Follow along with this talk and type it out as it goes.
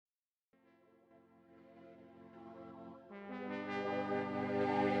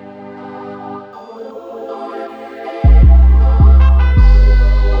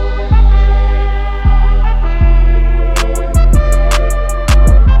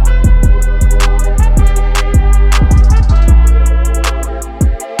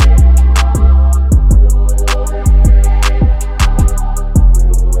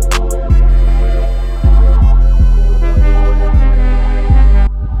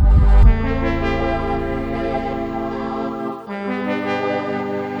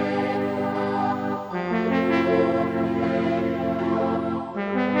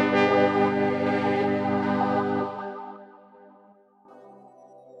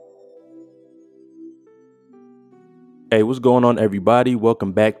Hey, what's going on, everybody?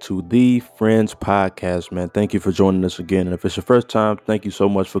 Welcome back to the Friends Podcast, man. Thank you for joining us again. And if it's your first time, thank you so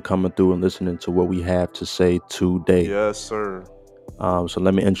much for coming through and listening to what we have to say today. Yes, sir. So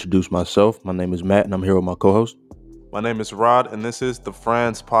let me introduce myself. My name is Matt, and I'm here with my co-host. My name is Rod, and this is the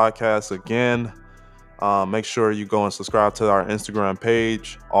Friends Podcast again. Make sure you go and subscribe to our Instagram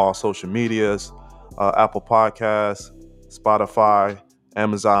page, all social medias, Apple Podcasts, Spotify,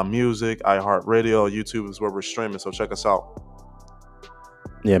 Amazon Music, iHeartRadio, YouTube is where we're streaming, so check us out.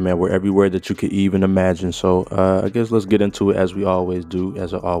 Yeah, man, we're everywhere that you could even imagine. So I guess let's get into it as we always do,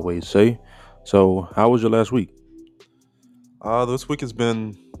 as I always say. So, how was your last week? This week has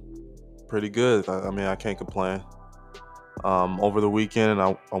been pretty good. I mean, I can't complain. Over the weekend,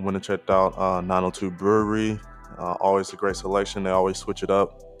 I went and checked out 902 Brewery. Always a great selection. They always switch it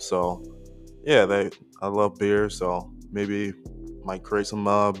up. So, yeah, I love beer. So maybe might create some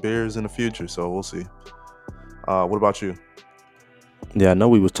beers in the future. So we'll see. What about you? Yeah, I know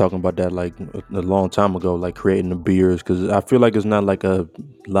we was talking about that like a long time ago, like creating the beers, because I feel like it's not like a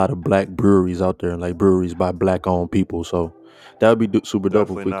lot of black breweries out there, like breweries by black owned people. So that would be super dope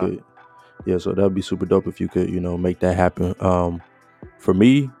if Definitely we not. could. Yeah, so that would be super dope if you could, make that happen. For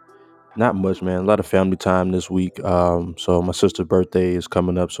me, not much, man. A lot of family time this week. So my sister's birthday is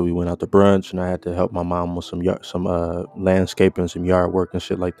coming up, so we went out to brunch, and I had to help my mom with some landscaping, some yard work and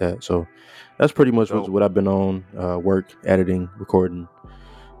shit like that. So that's pretty much Dope. what I've been on. Work, editing, recording,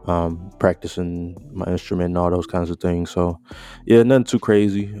 practicing my instrument and all those kinds of things. So yeah, nothing too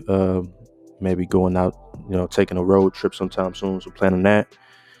crazy. Maybe going out, taking a road trip sometime soon. So planning that.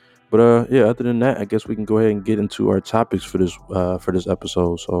 But yeah, other than that, I guess we can go ahead and get into our topics for this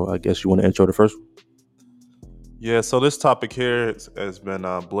episode. So I guess you want to intro the first one? Yeah. So this topic here has been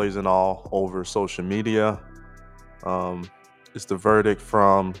blazing all over social media. Um, it's the verdict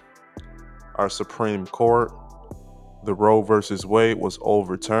from our Supreme Court. The Roe versus Wade was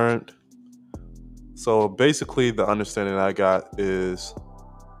overturned. So basically, the understanding I got is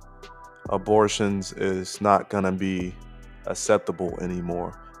abortions is not going to be acceptable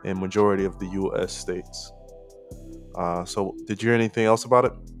anymore in majority of the U.S. states. So did you hear anything else about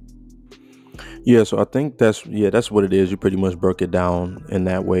it? Yeah, so I think that's what it is. You pretty much broke it down in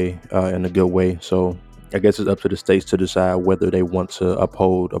that way, in a good way. So I guess it's up to the states to decide whether they want to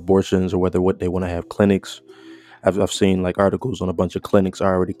uphold abortions or whether what they want to have clinics. I've seen like articles on a bunch of clinics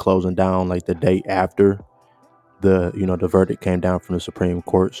already closing down like the day after the verdict came down from the Supreme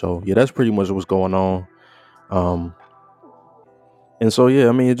Court. So yeah, that's pretty much what's going on. Um, and so yeah,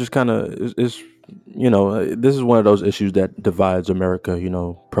 I mean, it just kind of is this is one of those issues that divides America.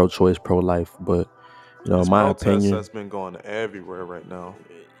 Pro-choice, pro-life, but in This my protest opinion, has been going everywhere right now.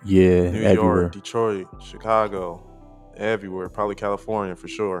 yeah, New York, everywhere. Detroit, Chicago, everywhere. Probably California for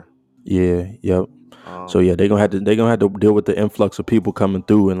sure. Yeah, yep. So Um, yeah, they gonna have to deal with the influx of people coming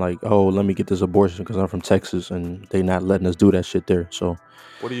through and like, oh, let me get this abortion because I'm from Texas and they not letting us do that shit there. So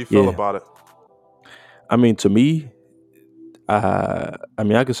what do you feel yeah, about it? I mean, to me, I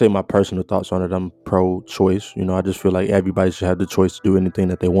mean, I could say my personal thoughts on it. I'm pro-choice. I just feel like everybody should have the choice to do anything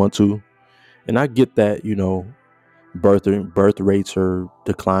that they want to, and I get that. Birth rates are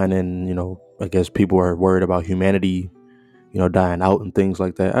declining. I guess people are worried about humanity, dying out and things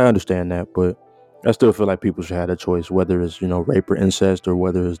like that. I understand that, but I still feel like people should have a choice, whether it's rape or incest, or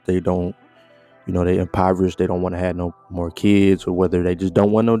whether it's they don't, they impoverished, they don't want to have no more kids, or whether they just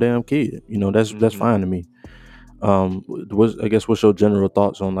don't want no damn kid. That's Hmm. fine to me. What's your general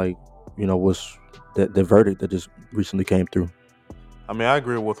thoughts on like, what's the verdict that just recently came through? I mean, I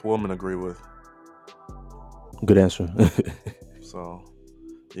agree with what women agree with. Good answer. So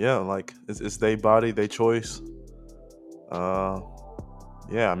yeah, like it's their body, their choice. Uh,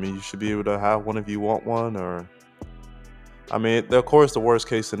 yeah, I mean, you should be able to have one if you want one, or I mean, of course, the worst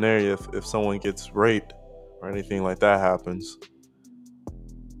case scenario if someone gets raped or anything like that happens,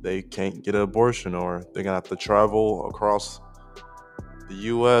 they can't get an abortion, or they're gonna have to travel across the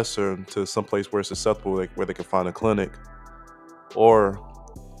U.S. or to some place where it's acceptable, like where they can find a clinic. Or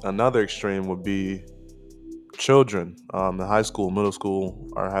another extreme would be children in high school, middle school,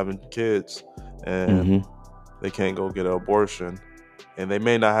 are having kids, and Hmm. they can't go get an abortion, and they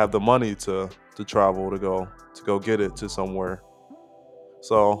may not have the money to travel to go get it to somewhere.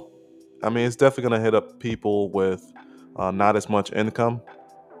 So, I mean, it's definitely gonna hit up people with not as much income.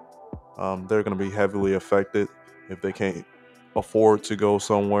 They're gonna be heavily affected if they can't afford to go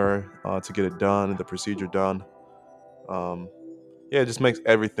somewhere to get it done, the procedure done. Um, yeah, it just makes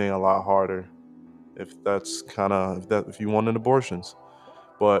everything a lot harder if that's kind of if you want an abortions.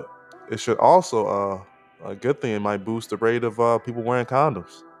 But it should also a good thing. It might boost the rate of people wearing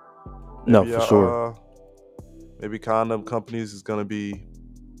condoms. No, Maybe for sure. maybe condom companies is gonna be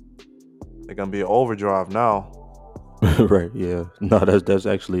they're gonna be an overdrive now. Right, yeah. No, that's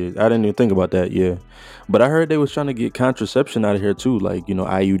actually I didn't even think about that, yeah. But I heard they was trying to get contraception out of here too, like,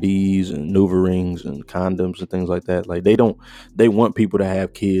 IUDs and NuvaRings and condoms and things like that. Like they want people to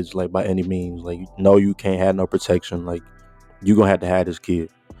have kids like by any means. Like, no, you can't have no protection. Like, you gonna have to have this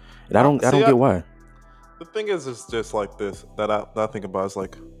kid. And I don't See, get why. the thing is, it's just like this that I think about is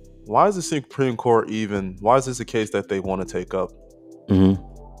like, why is the Supreme Court even? Why is this a case that they want to take up? Hmm.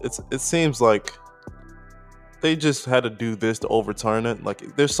 It seems like they just had to do this to overturn it.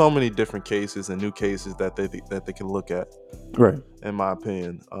 Like, there's so many different cases and new cases that they can look at, Right. in my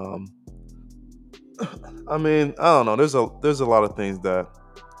opinion. I mean, I don't know. There's a lot of things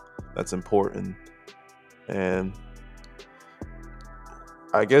that's important, and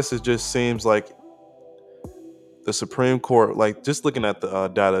I guess it just seems like the Supreme Court, like just looking at the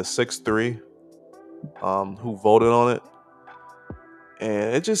data, 6-3, who voted on it,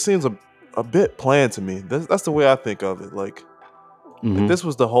 and it just seems a bit planned to me. That's the way I think of it. Like Hmm. this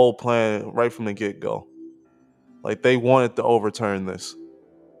was the whole plan right from the get go. Like they wanted to overturn this.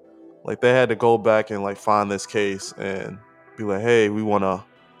 Like they had to go back and like find this case and be like, hey, we want to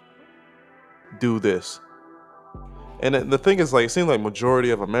do this. And the thing is, like, it seems like majority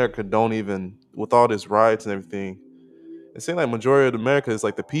of America don't even, with all these riots and everything, it seems like majority of America is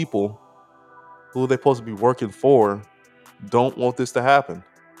like the people who they're supposed to be working for don't want this to happen.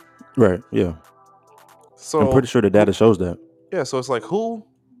 Right, yeah. I'm pretty So sure the data shows that. yeah, so it's like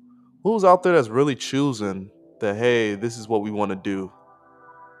who's out there that's really choosing that, hey, this is what we want to do,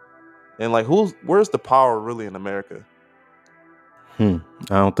 and like where's the power really in America? Hmm.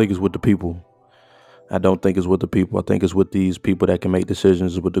 I don't think it's with the people. I don't think it's with the people. I think it's with these people that can make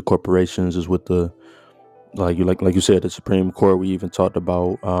decisions, it's with the corporations, is with the like you said, the Supreme Court. We even talked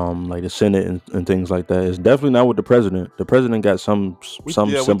about like the Senate and things like that. It's definitely not with the president. The president got some We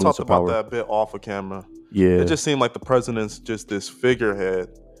semblance talked of about power. that a bit off of camera. It Yeah. just seemed like the president's just this figurehead,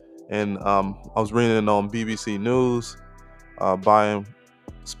 and I was reading it on BBC News. Biden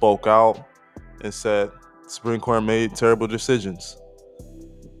spoke out and said Supreme Court made terrible decisions.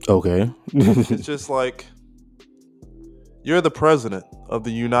 Okay. It's just like, you're the president of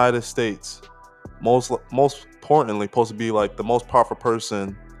the United States. Most importantly, supposed to be like the most powerful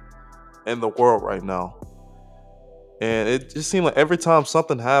person in the world right now. And it just seemed like every time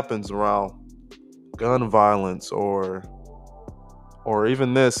something happens around gun violence or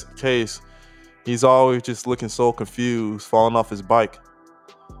even this case, he's always just looking so confused, falling off his bike.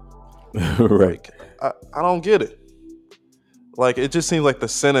 Right. Like I don't get it. Like it just seems like the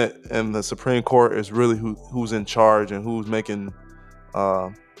Senate and the Supreme Court is really who's in charge and who's making uh,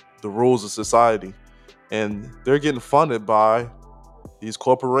 the rules of society, and they're getting funded by these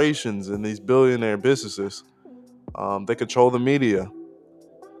corporations and these billionaire businesses. They control the media.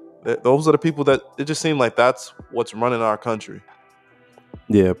 Those are the people that it just seems like that's what's running our country.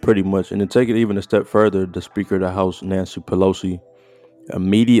 Yeah, pretty much. And to take it even a step further, the Speaker of the House, Nancy Pelosi,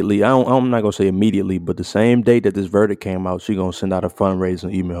 immediately, I'm not gonna say immediately, but the same day that this verdict came out, she gonna send out a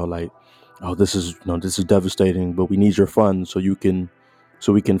fundraising email like, "Oh, this is devastating, but we need your funds so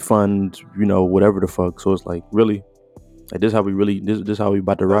we can fund, whatever the fuck." So it's like, really, like this how we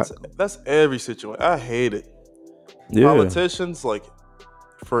about to rock? That's every situation. I hate it. Yeah. Politicians, like,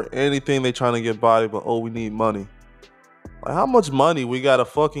 for anything they trying to get body, but oh, we need money. Like, how much money we gotta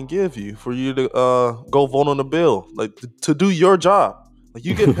fucking give you for you to go vote on the bill, like to do your job? Like,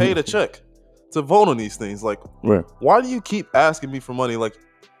 you get paid a check to vote on these things. Like, Right. why do you keep asking me for money? Like,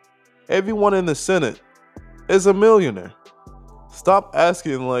 everyone in the Senate is a millionaire. Stop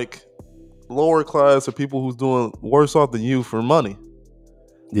asking like lower class or people who's doing worse off than you for money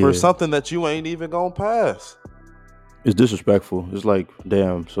for Yeah. something that you ain't even gonna pass. It's disrespectful. It's like,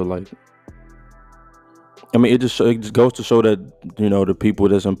 damn. So like, I mean, it just goes to show that the people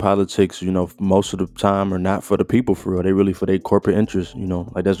that's in politics, most of the time are not for the people for real. They really for their corporate interests.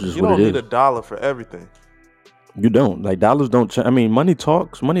 Like that's just You what it don't need a is. dollar for everything. You don't like dollars don't. I mean, money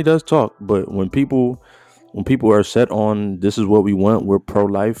talks. Money does talk. But when people are set on this is what we want, we're pro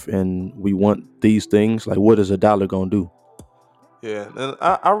life and we want these things. Like, what is a dollar gonna do? Yeah, and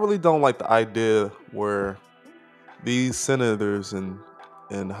I really don't like the idea where these senators and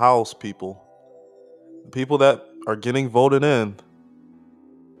House people, the people that are getting voted in,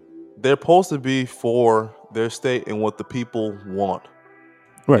 they're supposed to be for their state and what the people want.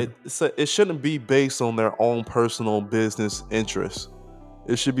 Right. It shouldn't be based on their own personal business interests.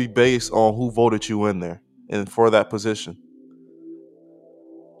 It should be based on who voted you in there and for that position.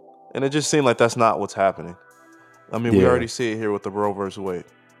 And it just seemed like that's not what's happening. I mean, we Yeah. already see it here with the Roe versus Wade.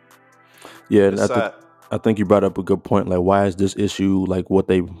 Yeah. It's sad. I think you brought up a good point. Like, why is this issue like what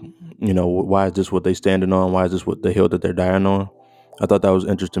they, why is this what they standing on? Why is this what the hill that they're dying on? I thought that was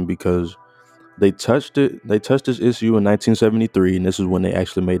interesting because they touched it. They touched this issue in 1973, and this is when they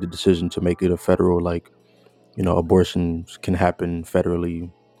actually made the decision to make it a federal, like, abortions can happen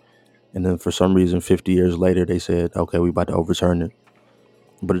federally. And then for some reason, 50 years later, they said, okay, we about to overturn it.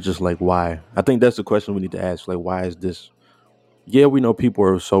 But it's just like, why? I think that's the question we need to ask. Like, why is this? Yeah, we know people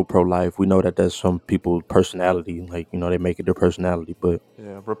are so pro-life. We know that that's some people's personality. Like, they make it their personality. But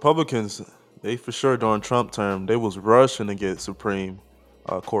Yeah, Republicans, they for sure during Trump term, they was rushing to get Supreme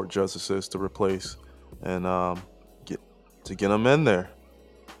Court justices to replace and get get them in there.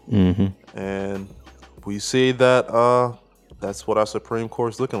 hmm And we see that that's what our Supreme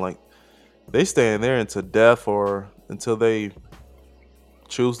Court's looking like. They stay in there until death or until they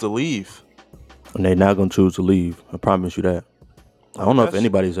choose to leave. and they're not gonna choose to leave. I promise you that. I Like don't know if that's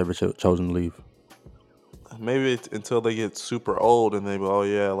anybody's ever chosen to leave. maybe until they get super old and they be, oh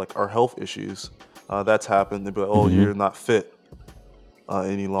yeah, like our health issues. That's happened. They be like, oh, hmm you're not fit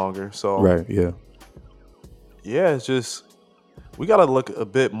any longer. So Right? Yeah. yeah, it's just we got to look a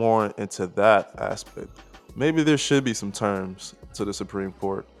bit more into that aspect. Maybe there should be some terms to the Supreme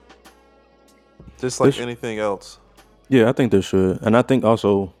Court, just like This. anything else. Yeah, I think there should, and I think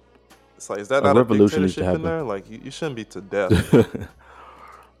also It's like, is that a not a revolution needs to dictatorship in happen. there? Like, you shouldn't be to death.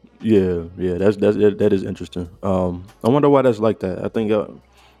 Yeah, yeah, that is interesting. I wonder why that's like that. I think I've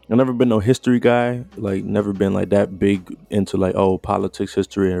never been no history guy, like never been like that big into like politics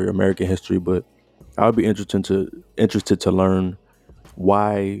history or American history, but I would be interested to learn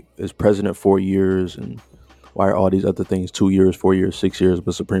why is president 4 years and why are all these other things 2 years, 4 years, 6 years,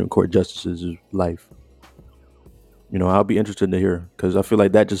 but Supreme Court justices is life. I'll be interested to hear because I feel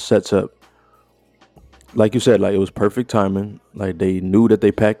like that just sets up, like you said, like it was perfect timing. Like they knew that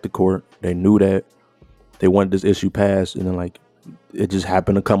they packed the court. They knew that they wanted this issue passed, and then like it just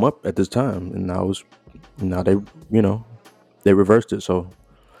happened to come up at this time, and now they you know they reversed it. So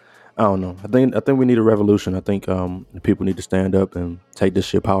I don't know. I think we need a revolution. I think the people need to stand up and take this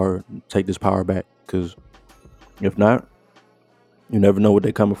power back. Because if not, you never know what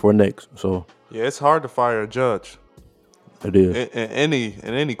they're coming for next. So Yeah, it's hard to fire a judge it is.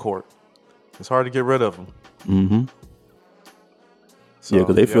 in any court. It's hard to get rid of them. Mm-hmm. Yeah, because So yeah,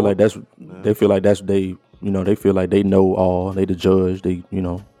 yeah. they feel like that's they feel like they know all. They the judge. So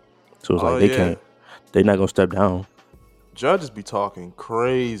it's Oh like they yeah, can't. They not gonna step down. judges be talking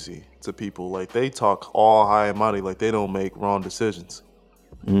crazy to people. Like they talk all high and mighty. Like they don't make wrong decisions.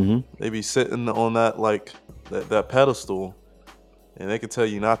 Mm-hmm. They be sitting on that like that pedestal, and they can tell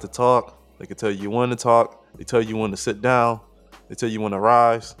you not to talk. They can tell you when to talk. They tell you when to sit down. They tell you when to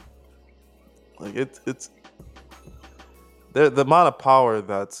rise. Like it's the amount of power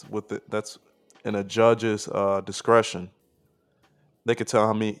that's in a judge's discretion. They could tell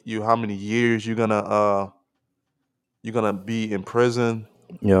how many years you're gonna be in prison.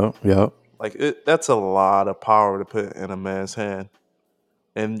 Yeah. Yeah. Like that's a lot of power to put in a man's hand.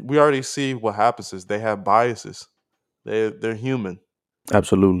 And we already see what happens is they have biases. They're human,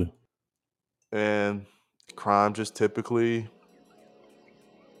 Absolutely. and crime just typically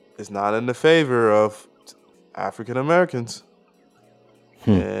is not in the favor of African Americans.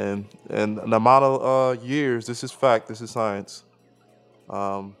 Hmm. And the amount of years, this is fact, this is science.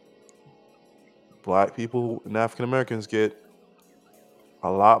 Um, Black people and African Americans get a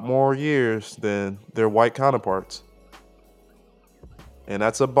lot more years than their white counterparts, and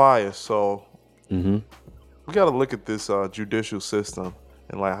that's a bias. So Mm-hmm. we got to look at this judicial system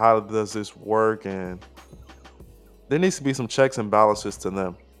and like how does this work, and there needs to be some checks and balances to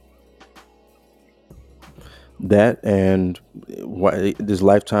them. That and why this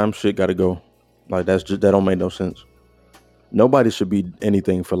lifetime shit got to go. Like that don't make no sense. Nobody should be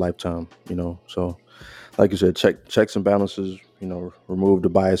anything for lifetime. So like you said, checks and balances. Remove the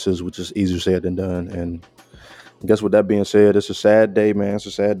biases, which is easier said than done. And I guess with that being said, it's a sad day, man. It's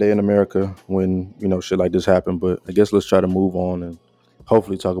a sad day in America when shit like this happen. But I guess let's try to move on and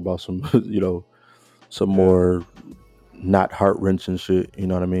hopefully talk about some some Yeah. more not heart wrenching shit. You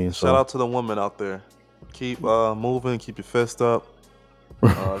know what I mean? Shout So out to the women out there. Keep moving, keep your fist up,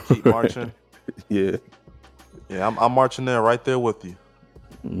 keep marching. yeah, Yeah, I'm marching there right there with you.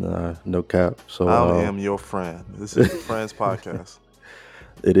 nah, no cap. So I am your friend. This is the Friends Podcast.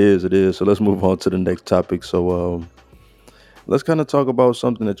 it is, it is. So let's move on to the next topic. So let's kind of talk about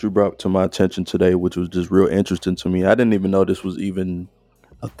something that you brought to my attention today, which was just real interesting to me. I didn't even know this was even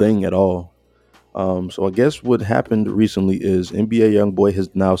a thing at all. So I guess what happened recently is NBA YoungBoy has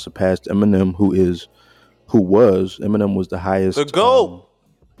now surpassed Eminem, Eminem was the The highest GOAT.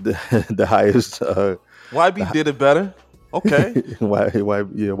 the, the highest YB did it better. Okay. Why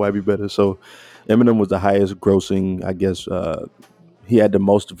be better? So Eminem was the highest grossing, I guess. He had the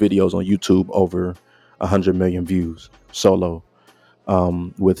most videos on YouTube, over 100 million views solo,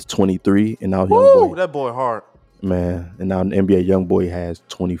 with 23, and now Woo, YoungBoy, that boy hard. man, and now NBA YoungBoy has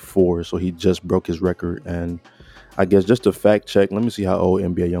 24, so he just broke his record. And I guess just to fact check, let me see how old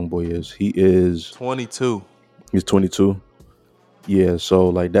NBA YoungBoy is. 22. He's 22. Yeah, so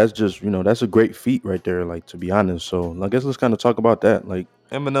like that's just that's a great feat right there. Like, to be honest, so I guess let's kind of talk about that. Like,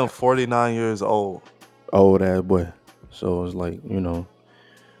 Eminem 49 years old. old ass boy. So it's like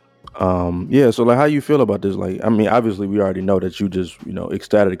yeah. So like, how you feel about this? Like, I mean, obviously we already know that you just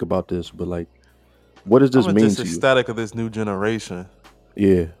ecstatic about this, but like, what does this I'm mean just to you? ecstatic of this new generation.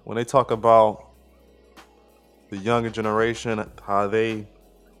 Yeah, When they talk about the younger generation, how they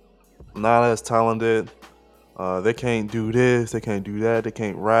not as talented, they can't do this, they can't do that, they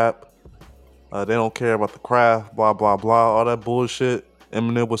can't rap, they don't care about the craft, blah blah blah, all that bullshit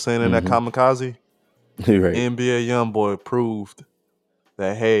Eminem was saying in that mm-hmm. Kamikaze. You're right. NBA YoungBoy proved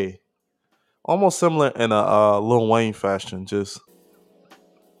that, hey, almost similar in a Lil Wayne fashion, just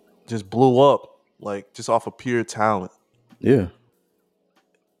blew up like just off of pure talent. Yeah,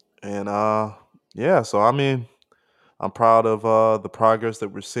 And yeah, so I mean, I'm proud of the progress that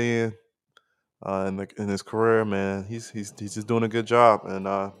we're seeing in his career, man. He's just doing a good job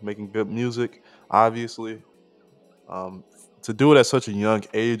and making good music. Obviously, um, to do it at such a young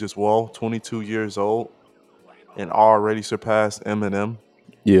age as well, 22 years old, and already surpassed Eminem.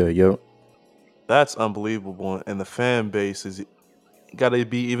 yeah, yep. That's unbelievable, and the fan base is got to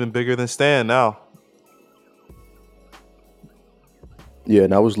be even bigger than Stan now. Yeah,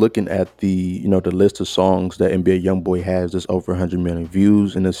 and I was looking at the the list of songs that NBA YoungBoy has that's over 100 million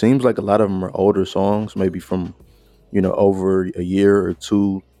views, and it seems like a lot of them are older songs, maybe from over a year or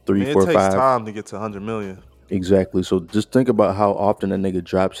two, I three, mean, it four, takes five. time to get to 100 million. Exactly. So just think about how often that nigga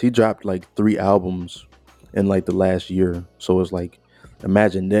drops. He dropped like 3 albums in like the last year. So it's like,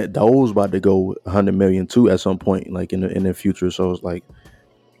 imagine that those about to go 100 million too at some point, like in the future. So it's like,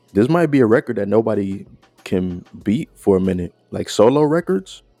 this might be a record that nobody can beat for a minute. Like, solo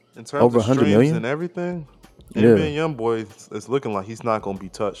records In terms over of 100 streams million. and everything, Yeah, NBA YoungBoy is looking like he's not gonna be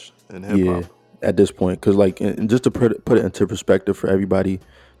touched in hip yeah. hop. At this point, because like, and just to put it into perspective for everybody,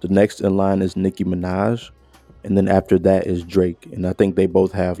 the next in line is Nicki Minaj, and then after that is Drake, and I think they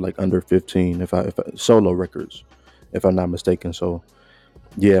both have like under 15, if I solo records, if I'm not mistaken. So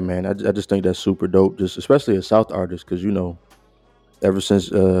yeah, man, I just think that's super dope, just especially a South artist, because ever since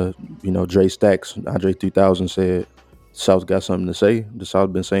Dre Stacks, Andre 3000 said South got something to say, the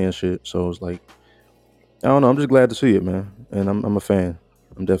South been saying shit. So it's like, I don't know, I'm just glad to see it, man, and I'm a fan.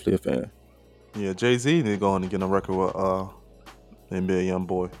 I'm definitely a fan. Yeah, Jay-Z need to go on and get a record with NBA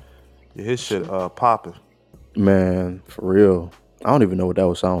YoungBoy. Yeah, his shit popping. Man, for real. I don't even know what that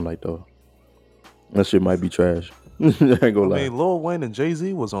would sound like though. That shit might be trash. I ain't gonna I lie. mean, Lil Wayne and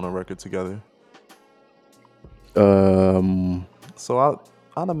Jay-Z was on a record together, Um, so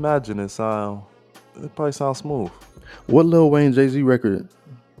I'd imagine it probably sounds smooth. what Lil Wayne Jay Z record?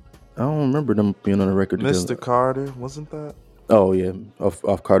 I don't remember them being on a record Mr. together. Carter, wasn't that? Oh yeah,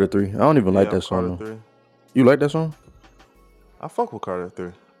 off Carter 3. I don't even like Yeah, that of song Carter though. 3. You like that song? I fuck with Carter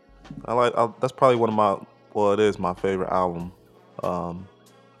 3. That's probably one of it is my favorite album um,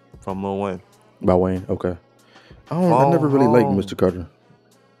 from Lil Wayne. By Wayne. Okay. I never Phone really liked Mr. Home, Carter.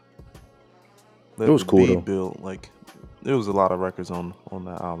 It Let was the cool Beat though. Build, like there was a lot of records on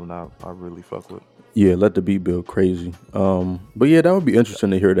that album that I really fuck with. Yeah, let the beat build crazy. But yeah, that would be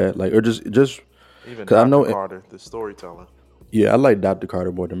interesting to hear that. Like, or just Even because I Dr. know Carter, the storytelling. yeah, I like Dr.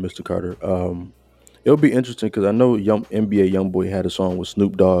 Carter more than Mr. Carter. It'll be interesting because I know young NBA YoungBoy had a song with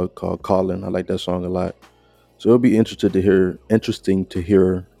Snoop Dogg called "Callin." I like that song a lot. So it'll be interesting to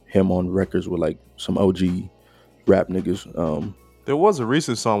hear him on records with like some OG rap niggas. There was a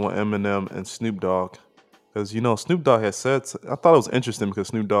recent song with Eminem and Snoop Dogg. Because, Snoop Dogg had said, I thought it was interesting because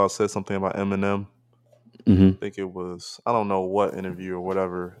Snoop Dogg said something about Eminem. hmm I think it was, I don't know what interview or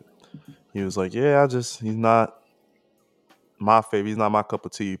whatever. He was like, yeah, he's not my favorite. He's not my cup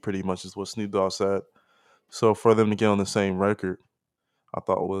of tea, pretty much is what Snoop Dogg said. So for them to get on the same record, I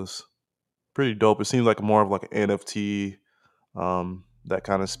thought was pretty dope. It seems like more of like an NFT, that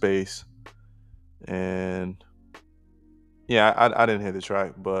kind of space. And yeah, I didn't hear the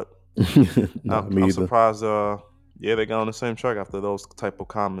track, but Nah, I'm me either. surprised. Yeah, they got on the same track after those type of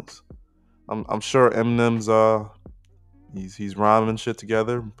comments. I'm sure Eminem's he's rhyming shit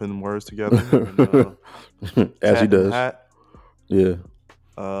together, putting words together, and As he cat in the does. hat. Yeah.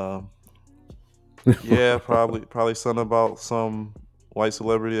 Uh, yeah, probably something about some white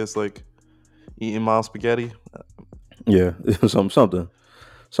celebrity that's like, eating mom spaghetti. Yeah, something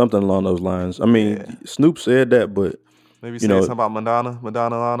along those lines. I mean, Yeah, Snoop said that, but maybe you saying know, something about Madonna,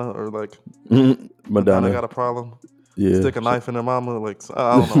 Lana, or like Madonna Madonna. got a problem. Yeah, Stick a knife in her mama. Like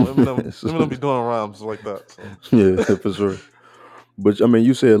I don't know. Eminem be doing rhymes like that. So yeah, for sure. But I mean,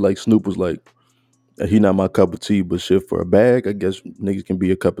 you said like Snoop was like, he not my cup of tea, but shit for a bag, I guess niggas can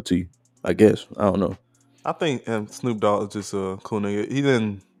be a cup of tea. I guess I don't know. I think Snoop Dogg is just a cool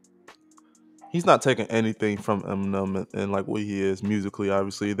nigga. He's not taking anything from Eminem and like what he is musically.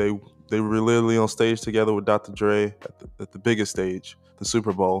 Obviously, they were literally on stage together with Dr. Dre at the biggest stage, the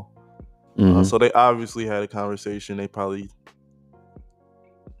Super Bowl. Hmm. So they obviously had a conversation. They probably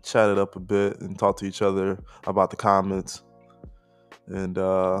chatted up a bit and talked to each other about the comments. And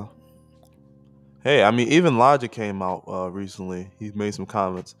hey, I mean, even Logic came out recently. He made some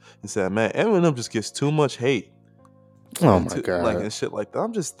comments and said, "Man, Eminem just gets too much hate Oh and my like god. and shit like that."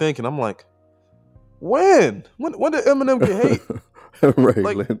 I'm just thinking, I'm like, when did Eminem get hate? Right.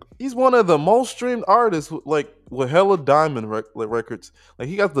 Like Like, he's one of the most streamed artists, with hella diamond records. Like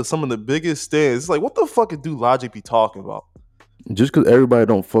he got some of the biggest stands. It's like, what the fuck do Logic be talking about? just because everybody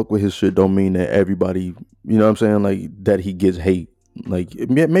don't fuck with his shit, don't mean that everybody. You know what I'm saying? Like that he gets hate. Like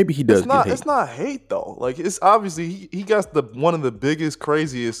maybe he does get It's hate. not hate though. Like it's obviously he got the one of the biggest,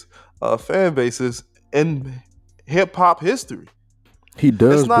 craziest fan bases in hip hop history. He It's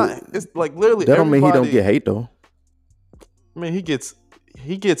does, but not. It's like literally that don't mean he don't everybody. get hate though. I mean, he gets.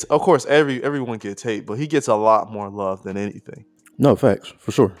 Of course, everyone gets hate, but he gets a lot more love than anything. No facts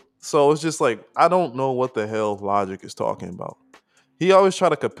for sure. So it's just like I don't know what the hell Logic is talking about. He always try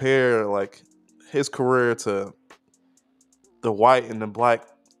to compare like his career to the white and the black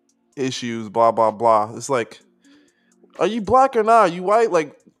issues, blah blah blah. It's like, are you black or not? Are you white?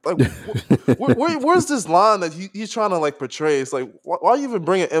 Like where's this line that he's trying to like portray? It's like why you even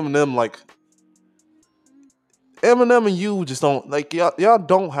bringing Eminem? Like Eminem and you just don't like y'all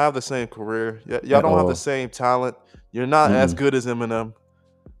don't have the same career. Y'all At don't have the all. same talent. You're not as Mm-mm. good as Eminem.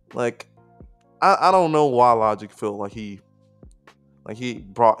 Like I don't know why Logic felt like he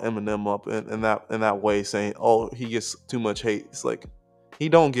brought Eminem up in that way, saying, "Oh, he gets too much hate." It's like he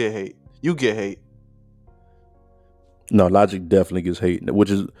don't get hate. You get hate. No, Logic definitely gets hate, which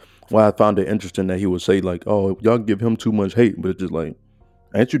is why I found it interesting that he would say like, "Oh, y'all give him too much hate," but it's just like,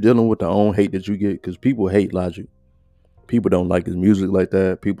 ain't you dealing with the own hate that you get? Because people hate Logic. People don't like his music like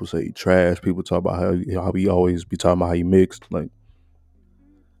that. People say he trash. People talk about how he always be talking about how he mixed. Like,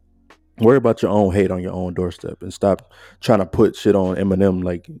 worry about your own hate on your own doorstep and stop trying to put shit on Eminem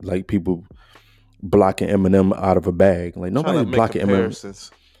like people blocking Eminem out of a bag. Like Trying to nobody's make blocking Eminem.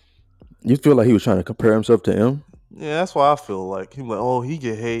 comparisons. You feel like he was trying to compare himself to him? Yeah, that's why I feel like he's like, oh, he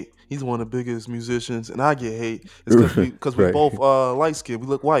get hate. He's one of the biggest musicians, and I get hate. It's because we Right. both light skinned. We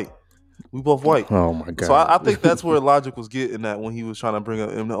look white. We both white. Oh my So god. I think that's where Logic was getting at when he was trying to bring up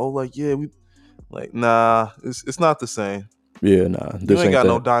Eminem. Oh, like yeah, we like nah. It's not the same. Yeah, nah, You this ain't ain't got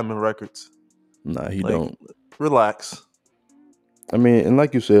no that. diamond records. Nah, he Like don't. relax. I mean, and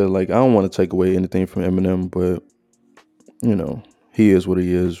like you said, like I don't want to take away anything from Eminem, but you know, he is what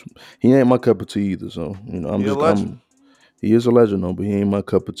he is. He ain't my cup of tea either. So He a legend. he is a legend though, but he ain't my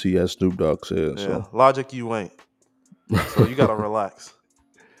cup of tea, as Snoop Dogg said. Yeah, So Logic, you ain't. So you gotta relax.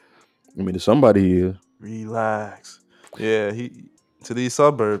 I mean, to somebody he is. Relax. Yeah, he to these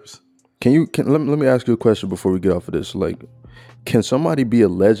suburbs. Let me ask you a question before we get off of this? Like, can somebody be a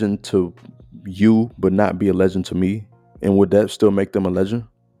legend to you but not be a legend to me? And would that still make them a legend?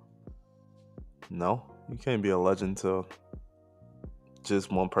 No, you can't be a legend to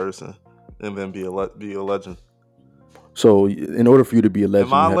just one person and then be a legend. So in order for you to be a Am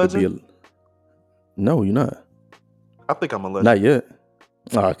legend, I you a have to be a. legend? No, you're not. I think I'm a legend. Not yet.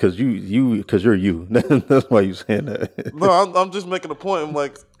 Cause cause you're you. That's why you saying No, that. I'm just making a point. I'm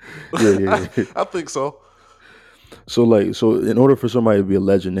like, Yeah, yeah, yeah. I think so. So in order for somebody to be a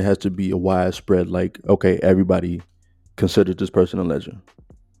legend, it has to be a widespread. Like, okay, everybody considers this person a legend.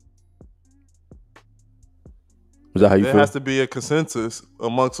 Is that how you There has feel? to be a consensus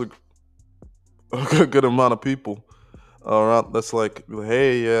amongst a good amount of people around. That's like,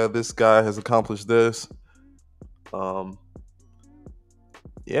 hey, yeah, this guy has accomplished this. Um,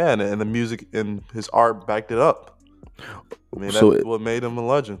 yeah, and the music and his art backed it up. I mean, So, that's what made him a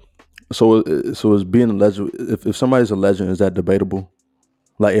legend. so is being a legend. If somebody's a legend, is that debatable?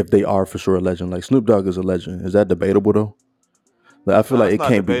 Like, if they are for sure a legend, like Snoop Dogg is a legend, is that debatable though? Like, I feel Nah, like it's it not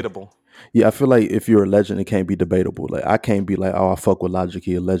can't be. debatable. Yeah, I feel like if you're a legend, it can't be debatable. Like, I can't be like, oh, I fuck with Logic,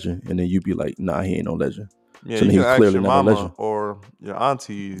 he a legend, and then you be like, nah, he ain't no legend. Yeah, So you then can he's ask clearly your not a mama legend. or your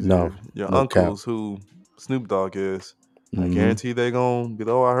aunties No, or your no cap. uncles who Snoop Dogg is. I Hmm. guarantee they gonna be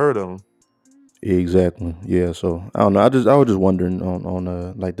like, oh, I heard of him. Exactly. Yeah. So I don't know. I was just wondering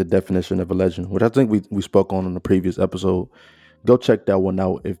on like the definition of a legend, which I think we spoke on in the previous episode. Go check that one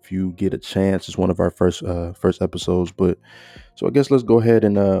out if you get a chance. It's one of our first episodes. But so I guess let's go ahead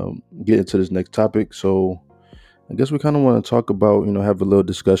and get into this next topic. So I guess we kind of want to talk about, have a little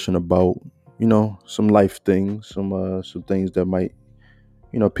discussion about, some life things, some things that might,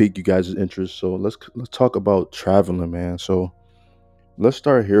 pique you guys' interest. So let's talk about traveling, man. So let's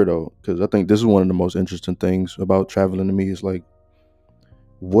start here though, because I think this is one of the most interesting things about traveling to me is like,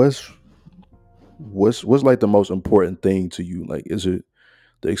 what's what's like the most important thing to you? Like, is it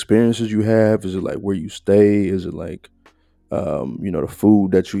the experiences you have? Is it like where you stay? Is it like the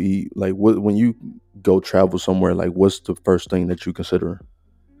food that you eat? Like, what when you go travel somewhere, like what's the first thing that you consider?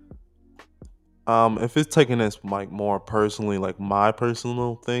 If it's taking this like more personally, like my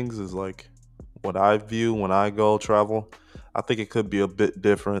personal things is like what I view when I go travel. I think it could be a bit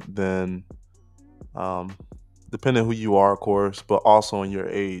different than um, depending who you are, of course, but also in your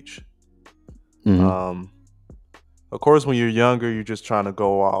age. Hmm. Um, of course, when you're younger, you're just trying to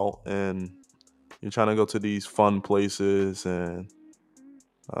go out and you're trying to go to these fun places and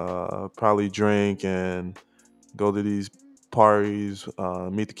probably drink and go to these parties,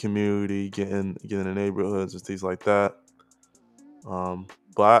 meet the community, get in the neighborhoods and things like that.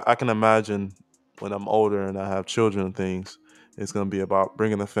 But I can imagine when I'm older and I have children and things, it's gonna be about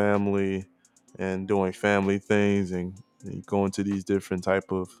bringing the family and doing family things and going to these different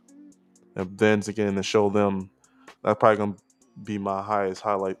type of events again to show them. That's probably gonna be my highest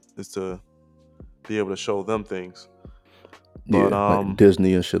highlight is to be able to show them things. But Yeah, like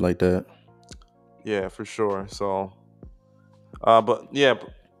Disney and shit like that. yeah, for sure. So, but yeah,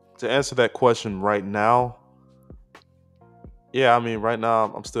 to answer that question right now, yeah, I mean, right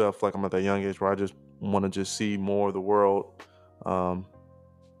now I'm still I feel like I'm at that young age where I just want to just see more of the world. Um,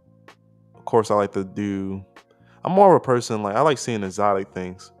 of course, I like to do. I'm more of a person like I like seeing exotic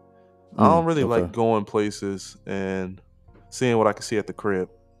things. I don't really Okay. like going places and seeing what I can see at the crib.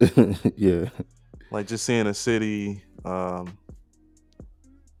 Yeah. Like just seeing a city,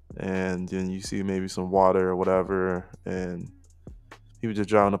 and then you see maybe some water or whatever, and people just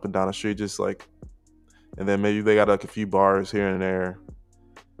driving up and down the street, just like, and then maybe they got like a few bars here and there.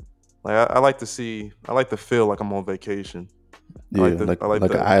 Like I like to see, I like to feel like I'm on vacation. Yeah, I like like an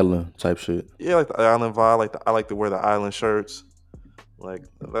the island type shit. Yeah, like the island vibe. I like to wear the island shirts. Like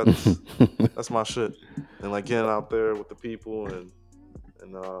that's my shit. And like getting out there with the people and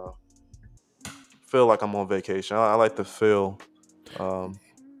feel like I'm on vacation. I like to feel um,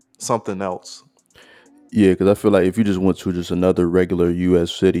 something else. Yeah, because I feel like if you just went to just another regular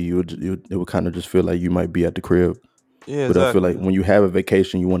U.S. city, it would kind of just feel like you might be at the crib. Yeah, But I feel like exactly. when you have a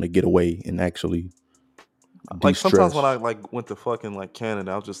vacation, you want to get away and actually Like sometimes when I de-stress. like went to fucking like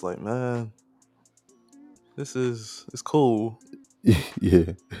Canada, I was just like, man, it's cool,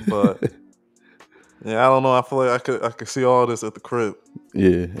 Yeah. but yeah, I don't know. I feel like I could see all this at the crib.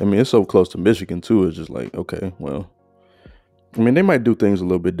 Yeah. I mean, it's so close to Michigan too. It's just like, okay, well, I mean, they might do things a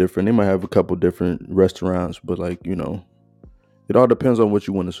little bit different. They might have a couple different restaurants, but like, it all depends on what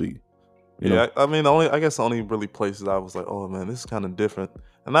you want to see. You know. Yeah, I mean, I guess the only really places I was like, oh man, this is kind of different.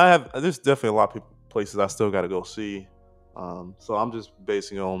 And there's definitely a lot of places I still got to go see. So I'm just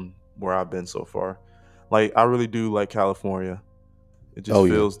basing on where I've been so far. Like I really do like California. It just Oh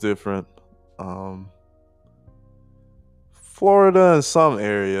yeah. feels different. Um, Florida in some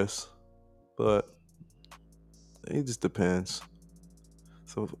areas, but it just depends.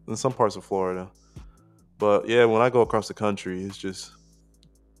 So in some parts of Florida, but yeah, when I go across the country, it's just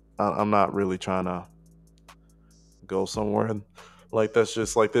I'm not really trying to go somewhere like that's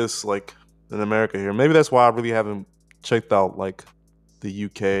just like this like in America here. Maybe that's why I really haven't checked out like the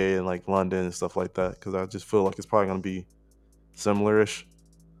UK and like London and stuff like that because I just feel like it's probably gonna be similar-ish,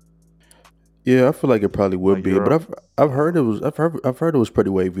 Yeah, I feel like it probably would like be, but Europe. I've heard it was pretty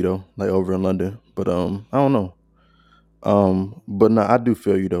wavy though, like over in London. But I don't know. But no, I do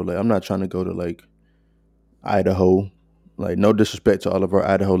feel you though. Like I'm not trying to go to like Idaho. Like no disrespect to all of our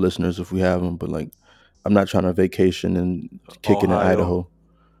Idaho listeners if we have them, but like I'm not trying to vacation and kick it in Ohio, Idaho.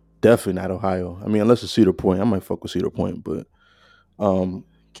 Definitely not Ohio. I mean, unless it's Cedar Point, I might fuck with Cedar Point, but um,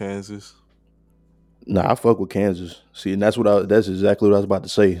 Kansas. nah, I fuck with Kansas. See, and that's exactly what I was about to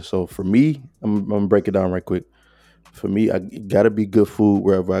say. So for me, I'm gonna break it down right quick. For me, I gotta be good food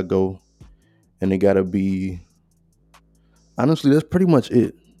wherever I go, and it gotta be honestly. That's pretty much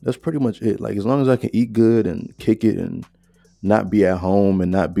it. That's pretty much it. Like as long as I can eat good and kick it and not be at home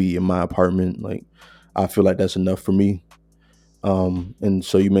and not be in my apartment, like I feel like that's enough for me. And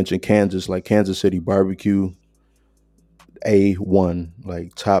so you mentioned Kansas, like Kansas City barbecue. A1,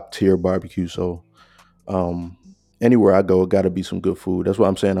 like top tier barbecue. So um anywhere I go, it gotta be some good food. That's why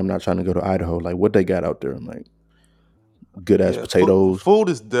I'm saying I'm not trying to go to Idaho. Like what they got out there, like good ass Yeah, food potatoes. food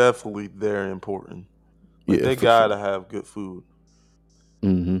is definitely very important. Like Yeah, they for sure. gotta have good food.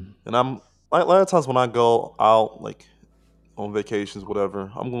 Hmm. And I'm like a lot of times when I go out, like on vacations,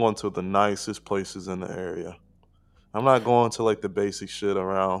 whatever, I'm going to the nicest places in the area. I'm not going to like the basic shit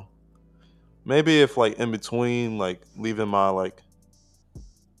around. Maybe if like in between, like leaving my like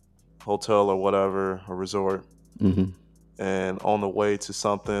hotel or whatever, a resort, Hmm. and on the way to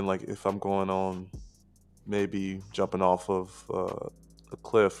something, like if I'm going on maybe jumping off of a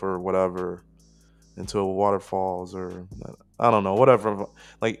cliff or whatever into a waterfalls or I don't know, whatever.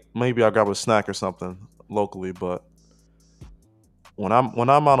 Like maybe I grab a snack or something locally, but when I'm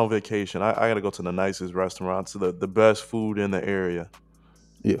out on vacation, I gotta go to the nicest restaurants, the best food in the area.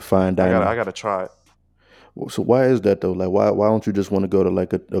 Yeah, fine I dining. gotta try it. Well, so why is that though? Like why don't you just want to go to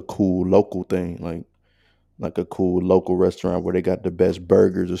like a cool local thing, like a cool local restaurant where they got the best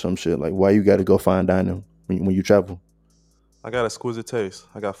burgers or some shit? Like why you got to go fine dining when you travel? I got exquisite taste.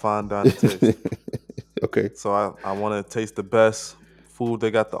 I got fine dining taste. Okay. So I want to taste the best food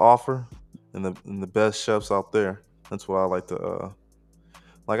they got to offer, and the best chefs out there. That's what I like to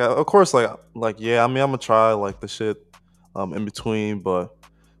of course like yeah. I mean I'm gonna try like the shit in between, but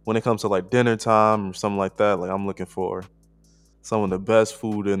when it comes to like dinner time or something like that, like I'm looking for some of the best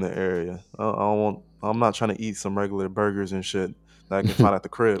food in the area. I don't want. I'm not trying to eat some regular burgers and shit that I can find at the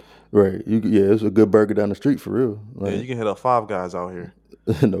crib. Right. Yeah, it's a good burger down the street for real. Yeah, Like you can hit up Five Guys out here.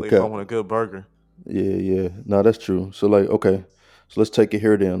 no Like if I cap. want a good burger. Yeah, yeah. No, that's true. So like, okay. So let's take it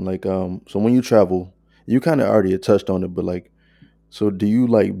here then. Like, so when you travel, you kind of already had touched on it, but like, so do you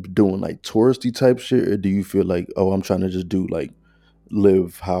like doing like touristy type shit, or do you feel like, oh, I'm trying to just do like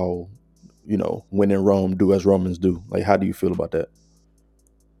live how, when in Rome, do as Romans do? Like, how do you feel about that?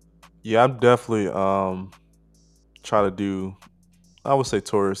 Yeah, I'm definitely try to do I would say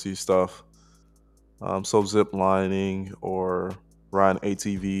touristy stuff. So zip lining or riding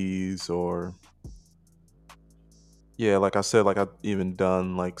ATVs or yeah, like I said, like I've even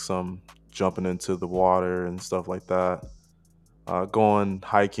done like some jumping into the water and stuff like that. Going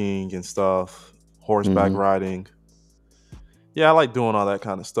hiking and stuff, horseback Mm-hmm. riding. Yeah, I like doing all that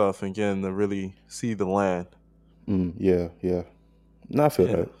kind of stuff and getting to really see the land. Yeah, yeah. No, I feel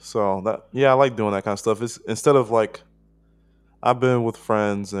Yeah, that. so that yeah, I like doing that kind of stuff. It's instead of like I've been with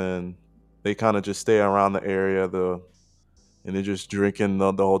friends and they kind of just stay around the area, and they're just drinking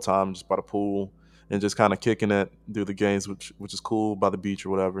the whole time just by the pool and just kind of kicking it, do the games, which is cool by the beach or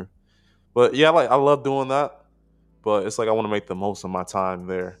whatever. But yeah, like I love doing that. But it's like I want to make the most of my time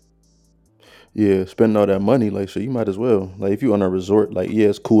there. Yeah, spending all that money, like, so you might as well. Like, if you on a resort, like, yeah,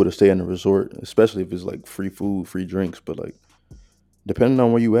 it's cool to stay in a resort, especially if it's like free food, free drinks. But like, depending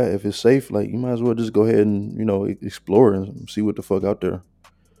on where you at, if it's safe, like, you might as well just go ahead and explore and see what the fuck out there.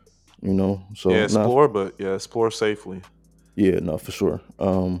 Yeah, So nah, explore, but yeah, explore safely. yeah, no, for sure.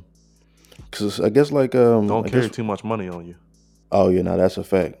 Cause I guess Don't I guess carry too much money on you. oh yeah, no, that's a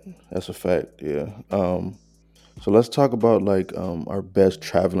fact. That's a fact. Yeah. So let's talk about like our best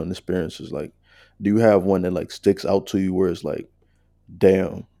traveling experiences. Like, do you have one that like sticks out to you where it's like,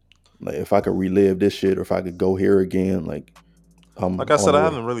 damn, like if I could relive this shit or if I could go here again, like Like I'm I on said, the I way.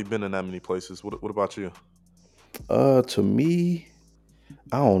 haven't really been in that many places. What about you? To me,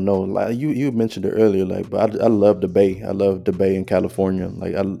 I don't know. Like you mentioned it earlier, like, but I love the Bay. I love the Bay in California.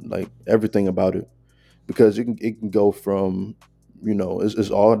 Like I like everything about it because it can go from, it's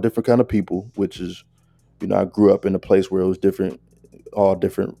all different kind of people, which is, I grew up in a place where it was different, all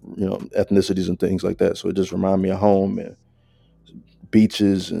different, ethnicities and things like that. So it just reminded me of home and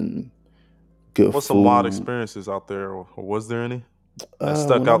beaches and good What's some wild food. experiences out there, or was there any that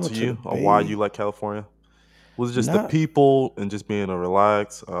stuck When I out to went to the you, or why you Bay, like California? Was it just the not people and just being a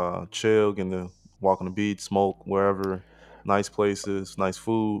relax, chill, getting to walk on the beach, smoke wherever, nice places, nice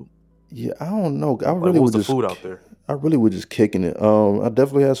food? yeah, I don't know. Like, what was the food out there? I really was just kicking it. I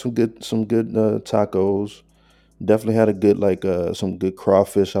definitely had some good tacos. Definitely had a good like some good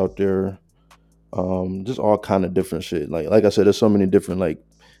crawfish out there. Just all kind of different shit. Like I said, there's so many different like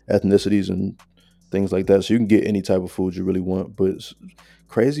ethnicities and things like that. So you can get any type of food you really want. But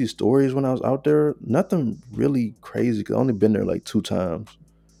crazy stories when I was out there, nothing really crazy. 'Cause I only been there like 2 times.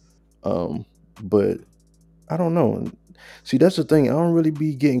 Um, but I don't know. And see, that's the thing. I don't really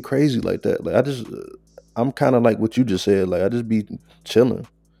be getting crazy like that. Like I'm kind of like what you just said. Like I just be chilling.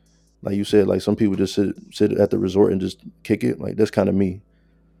 Like you said, like some people just sit at the resort and just kick it. Like that's kind of me.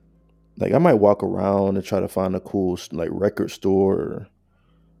 Like I might walk around and try to find a cool like record store,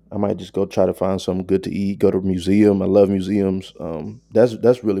 I might just go try to find something good to eat. Go to a museum. I love museums.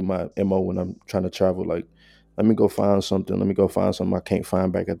 That's really my mo when I'm trying to travel. Like, let me go find something. Let me go find something I can't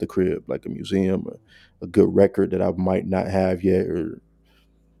find back at the crib, like a museum, or a good record that I might not have yet, or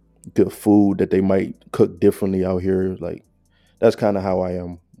good food that they might cook differently out here. Like, that's kind of how I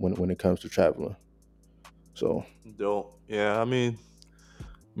am when it comes to traveling. So, Dope. Yeah, I mean,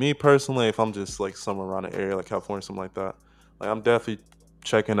 me personally, if I'm just like somewhere around the area, like California, something like that, like I'm definitely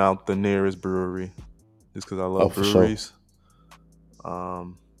checking out the nearest brewery just because I oh, love for sure. breweries.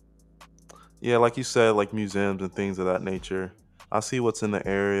 Um, yeah, like you said, like museums and things of that nature. I see what's in the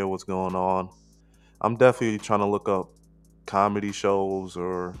area, what's going on. I'm definitely trying to look up comedy shows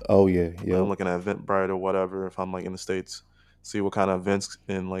or Oh yeah, like I'm yep. looking at Eventbrite or whatever if I'm like in the States, see what kind of events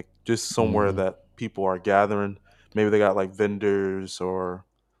and like just somewhere Hmm. that people are gathering. Maybe they got like vendors or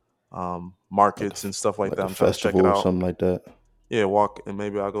Like a markets and stuff like that. I'm trying to check festival it or out. something like that. Yeah, walk and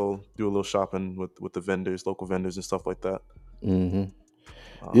maybe I'll go do a little shopping with the vendors, local vendors and stuff like that. Hmm.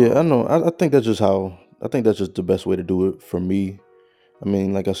 Yeah, I Um, know. I think that's just how. I think that's just the best way to do it for me. I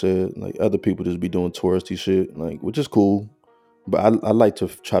mean, like I said, like other people just be doing touristy shit, like which is cool. But I like to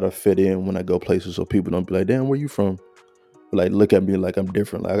try to fit in when I go places, so people don't be like, "Damn, where you from?" Like look at me like I'm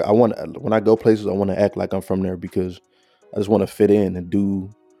different. Like I want when I go places, I want to act like I'm from there because I just want to fit in and do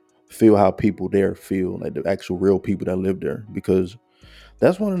feel how people there feel, like the actual real people that live there. Because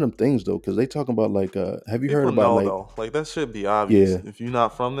that's one of them things though, because they talking about like, have you heard People about know like, though, like that should be obvious. yeah, If you're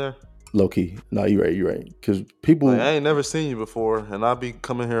not from there, low key. No, you're right, because like people, I ain't never seen you before, and I be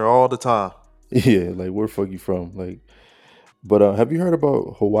coming here all the time. yeah, like where the fuck you from, like. But have you heard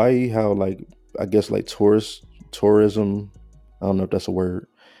about Hawaii? How like I guess like tourism, I don't know if that's a word,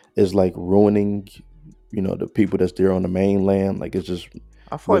 is like ruining, the people that's there on the mainland. Like it's just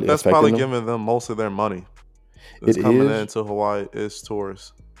I feel like really that's affecting probably them. giving them most of their money. That's It coming is, into Hawaii is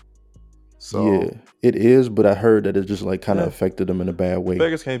tourists. yeah, So it is. But I heard that it just like kind of yeah, affected them in a bad way.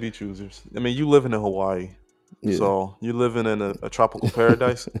 beggars can't be choosers. I mean, you living in Hawaii, Yeah, so you living in a tropical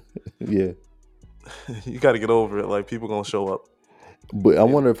paradise. yeah. You got to get over it. Like people gonna show up. But I You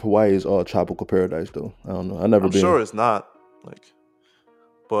wonder know, if Hawaii is all tropical paradise though. I don't know. I never I'm been. sure it's not like,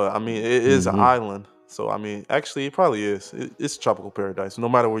 but I mean, it is an Hmm. island. So I mean, actually, it probably is. It's tropical paradise. No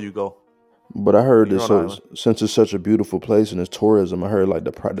matter where you go, But I heard like that you're on an so island. since it's such a beautiful place and it's tourism, I heard like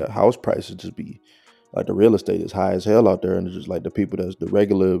the house prices just be like the real estate is high as hell out there, and it's just like the people that's the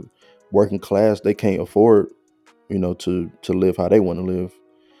regular working class they can't afford to live how they want to live.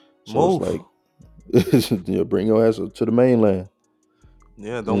 So it's Move. like bring your ass to the mainland.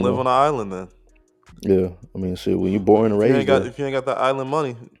 Yeah, don't You live on know, an island then. yeah. I mean, shit. When you're born and If you ain't raised got there, if you ain't got that island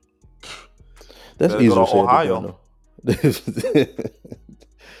money, that's better go to easier said than done Ohio. though.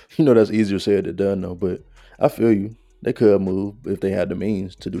 That's easier said than done though. But I feel you. They could move if they had the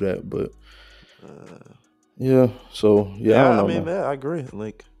means to do that. But Uh, yeah, so yeah, I don't yeah, I know, mean, man. yeah, I agree.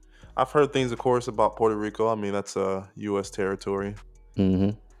 Like, I've heard things, of course, about Puerto Rico. I mean, that's U.S. territory.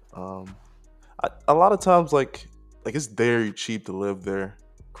 Hmm. Um, a lot of times, like it's very cheap to live there.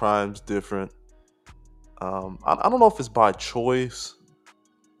 Crime's different. I don't know if it's by choice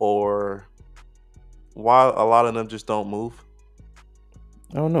or why a lot of them just don't move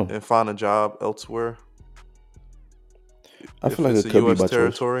I don't know. and find a job elsewhere. I feel If like it's it a could be U.S. by choice.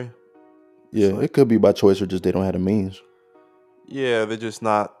 territory, Yeah, it's it like, could be by choice or just they don't have the means. yeah, they're just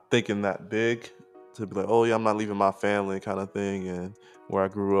not thinking that big to be like, oh yeah, I'm not leaving my family kind of thing and where I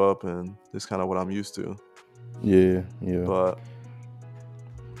grew up and this kind of what I'm used to. Yeah, yeah. But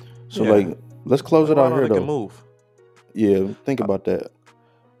So yeah, like, let's close like it why out not here they can though. move? Yeah, think Uh, about that.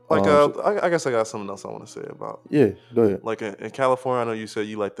 Like So I guess I got something else I want to say about yeah, go ahead. like in California. I know you said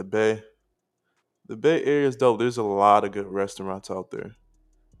you like the Bay. The Bay Area is dope. There's a lot of good restaurants out there.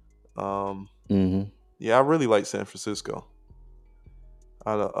 Um, Hmm. yeah, I really like San Francisco.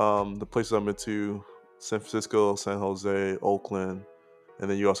 The places I've been to, San Francisco, San Jose, Oakland, and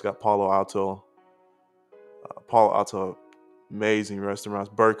then you also got Palo Alto. Palo Alto, amazing restaurants.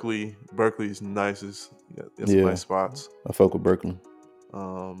 Berkeley's nicest. Got some Yeah, nice spots. I fuck with Berkeley.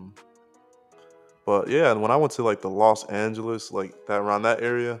 Um, but yeah, and when I went to like the Los Angeles, like that around that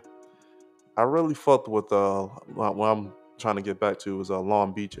area, I really fucked with what I'm trying to get back to was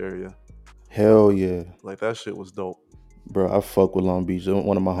Long Beach area. Hell yeah, Like that shit was dope. bro. I fuck with Long Beach.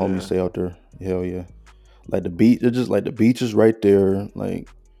 One of my homies Yeah. stay out there. Hell yeah. Like the beach, it's just like the beach is right there. Like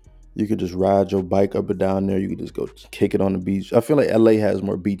you could just ride your bike up and down there. You could just go kick it on the beach. I feel like LA has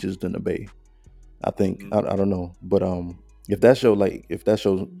more beaches than the Bay. I think Hmm. I don't know, but if that's your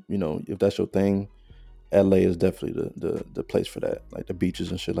thing, LA is definitely the place for that. Like the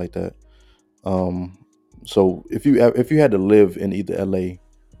beaches and shit like that. Um, so if you had to live in either LA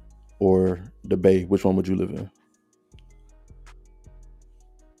or the Bay? Which one would you live in?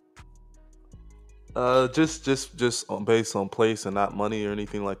 Just on based on place and not money or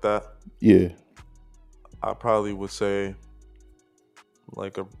anything like that. Yeah. I probably would say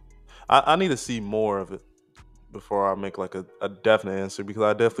like I need to see more of it before I make like a definite answer because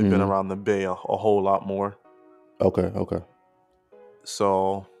I definitely been Hmm. around the Bay a whole lot more. Okay. Okay.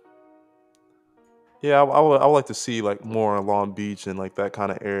 So yeah, I would like to see like more Long Beach and like that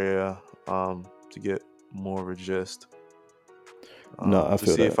kind of area to get more of a gist No, I to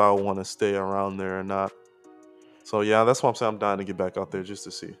feel see that. if I want to stay around there or not. So yeah, that's why I'm saying I'm dying to get back out there just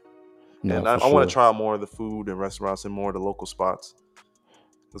to see. No, And I, for I want to sure. try out more of the food and restaurants and more of the local spots.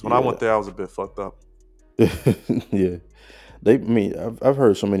 Because when I Yeah. went there, I was a bit fucked up. Yeah. I mean, I've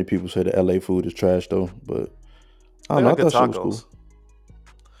heard so many people say the LA food is trash though, but I They don't know. got I good thought shit was cool. tacos.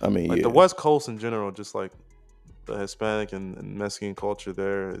 I mean, Like the yeah, West Coast in general, just like the Hispanic and Mexican culture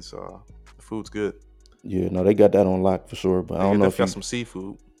there is the food's good. yeah. No, they got that on lock for sure. But I Like don't it know if definitely got you some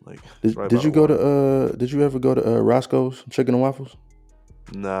seafood. Like it's did. right by the water. Did you ever go to Roscoe's Chicken and Waffles?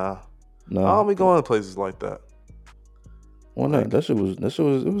 Nah, I No. don't be going to places like that. Why not? Like, It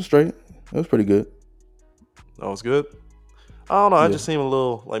was straight. It was pretty good. oh, it's good. I don't know. I Yeah. just seem a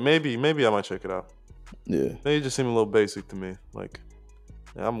little like maybe I might check it out. Yeah. Maybe it just seem a little basic to me. Like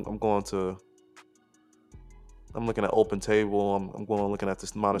yeah, I'm going to. I'm looking at Open Table. I'm going looking at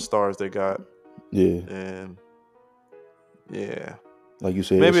this amount of stars they got, Yeah. and yeah, Like you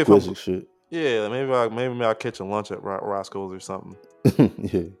said, maybe if I'm exquisite shit. yeah, maybe I'll catch a lunch at Roscoe's or something.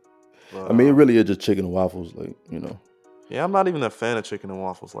 Yeah. But I mean, it really is just chicken and waffles. Like, yeah, I'm not even a fan of chicken and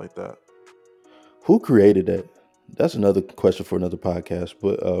waffles like that. who created that? That's another question for another podcast.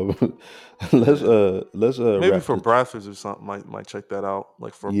 But Yeah, let's maybe wrap for this. breakfast or something. Might check that out.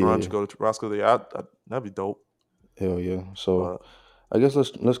 Like for brunch, Yeah. go to Roscoe's. Yeah, that'd be dope. Hell yeah. So But I guess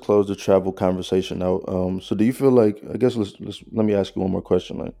let's close the travel conversation out. So do you feel like I guess let me ask you one more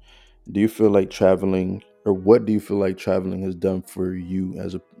question. Like, do you feel like traveling, or what do you feel like traveling has done for you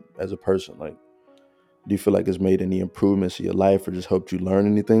as a person? Like, do you feel like it's made any improvements in your life, or just helped you learn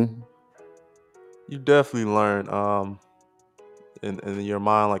anything? you definitely learn, and your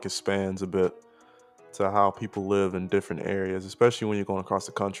mind like expands a bit to how people live in different areas, especially when you're going across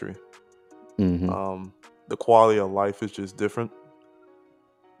the country. Mm-hmm. Um, the quality of life is just different,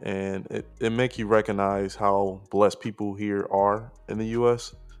 and it make you recognize how blessed people here are in the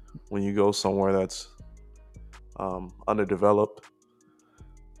U.S. when you go somewhere that's underdeveloped.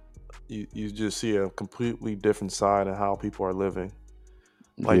 You just see a completely different side of how people are living.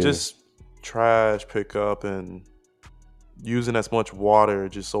 Like Yeah. just trash pickup and using as much water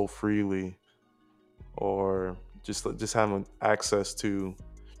just so freely, or just having access to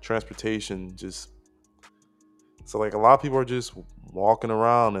transportation. Just so like a lot of people are just walking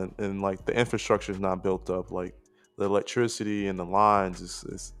around and like the infrastructure is not built up. Like the electricity and the lines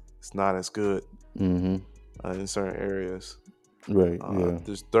is it's not as good Mm-hmm. in certain areas. Right. Yeah.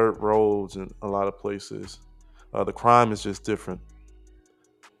 There's dirt roads in a lot of places. The crime is just different.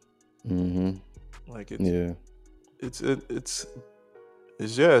 Mm-hmm. Like Yeah. it's it, it's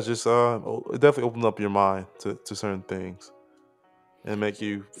yeah, it's just it definitely opens up your mind to certain things and make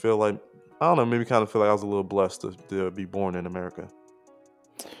you feel like I don't know, maybe kind of feel like I was a little blessed to be born in America.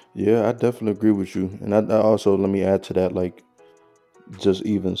 Yeah, I definitely agree with you. And I also let me add to that, like just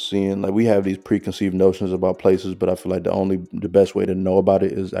even seeing like we have these preconceived notions about places, but I feel like the best way to know about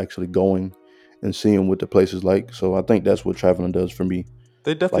it is actually going and seeing what the place is like. So I think that's what traveling does for me.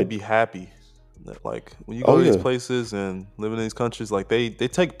 They definitely Like, be happy. Like when you go oh to these yeah. places and live in these countries, like they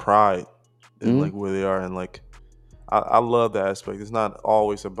take pride in Mm-hmm. like where they are, and like I love that aspect. It's not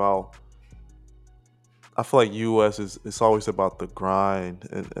always about. I feel like U.S. is it's always about the grind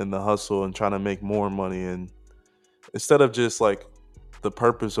and the hustle and trying to make more money, and instead of just like the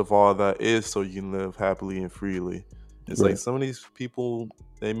purpose of all that is so you can live happily and freely. It's like Right. some of these people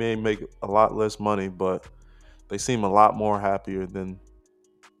they may make a lot less money, but they seem a lot more happier than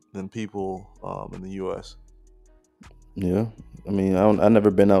people in the U.S. Yeah. I mean, I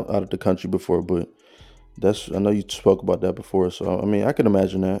never been out of the country before, but I know you spoke about that before. So I mean, I could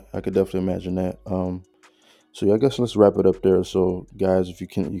imagine that. I could definitely imagine that. So yeah, I guess let's wrap it up there. So guys, if you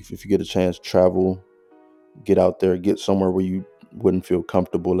get a chance, travel, get out there, get somewhere where you wouldn't feel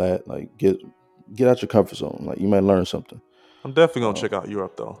comfortable at. Like get out your comfort zone. Like you might learn something. I'm definitely gonna Uh, check out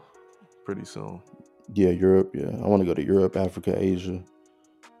Europe though, pretty soon. yeah, Europe. Yeah, I want to go to Europe, Africa, Asia,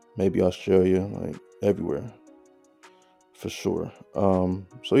 maybe Australia, like everywhere for sure.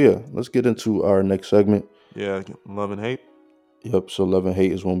 So yeah, let's get into our next segment. Yeah, love and hate. Yep. So love and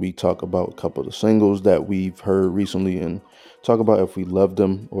hate is when we talk about a couple of the singles that we've heard recently and talk about if we love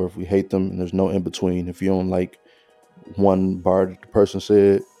them or if we hate them. And there's no in between. If you don't like one bar that the person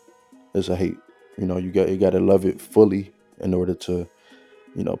said, it's a hate. You got to love it fully in order to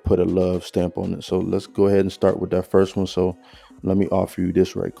put a love stamp on it. So let's go ahead and start with that first one. So let me offer you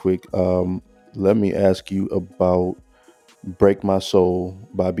this right quick. Let me ask you about "Break My Soul"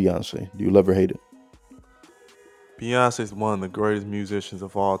 by Beyonce. Do you love or hate it? Beyonce is one of the greatest musicians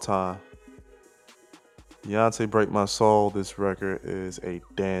of all time. Beyonce Break My Soul, this record is a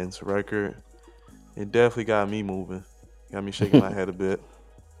dance record. It definitely got me moving, got me shaking my head a bit.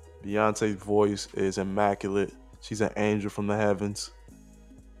 Beyonce's voice is immaculate. She's an angel from the heavens.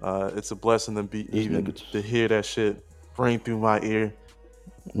 It's a blessing to be This even nigga, to hear that shit ring through my ear.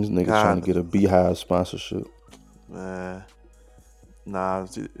 this nigga trying to God, get a Beehive sponsorship. man, nah,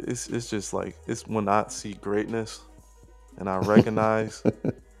 it's just like it's when I see greatness and I recognize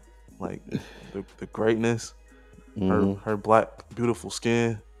like the greatness, Hmm. her black beautiful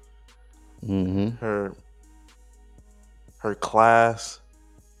skin, Hmm. her her class,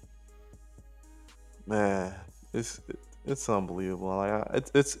 man, it's it's unbelievable. Like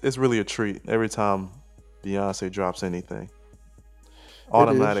it's really a treat every time Beyonce drops anything. It is.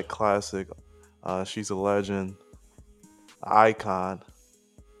 Automatic classic. She's a legend, icon.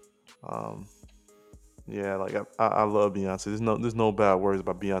 Um, yeah, like I love Beyonce. There's no bad words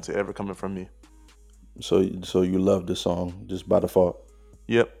about Beyonce ever coming from me. So you love the song just by default,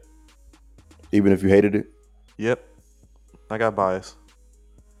 Yep, even if you hated it. yep. I got bias.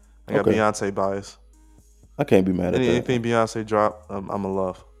 I got Okay, Beyonce bias. I can't be mad at that. Anything Beyonce drop, I'm in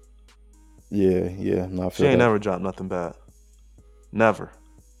love. Yeah, yeah, no, I She feel ain't that. never dropped nothing bad. Never.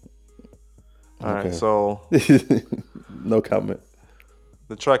 All right, Okay. so No comment.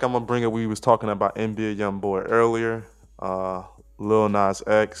 the track I'm gonna bring up, we was talking about NBA YoungBoy earlier. Uh, Lil Nas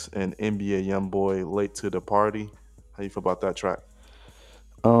X and NBA YoungBoy late to the party. How you feel about that track?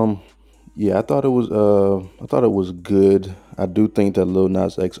 Um, yeah, I thought it was good. I do think that Lil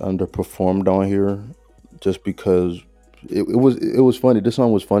Nas X underperformed on here, just because it was funny. This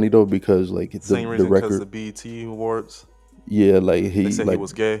song was funny though because like the Same the reason, cause record, the BET Awards yeah, like they he said he like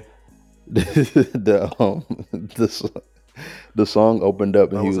was gay. the the song opened up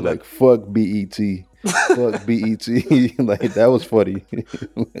and That he was was an like "fuck BET, fuck BET," like that was funny.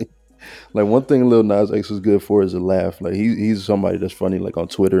 Like one thing Lil Nas X is good for is a laugh. Like he's somebody that's funny like on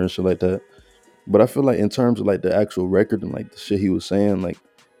Twitter and shit like that. But I feel like in terms of like the actual record and like the shit he was saying, like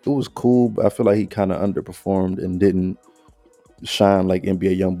it was cool, but I feel like he kind of underperformed and didn't shine like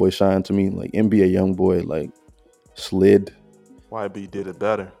NBA YoungBoy shined to me. Like NBA YoungBoy like slid YB did it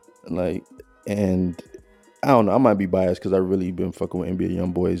better. like, and I don't know. I might be biased because I really been fucking with NBA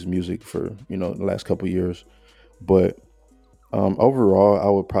YoungBoy's music for the last couple years. But overall, I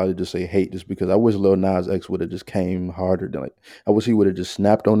would probably just say hate, just because I wish Lil Nas X would have just came harder than like I wish he would have just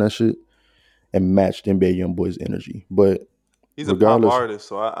snapped on that shit and matched NBA YoungBoy's energy. But He's a pop regardless, artist,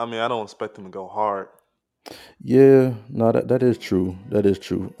 so I mean I don't expect him to go hard. yeah, no, that is true. That is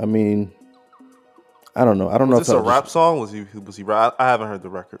true. I mean, I don't know. I don't know Was if this a I just rap song? Was he rap? I haven't heard the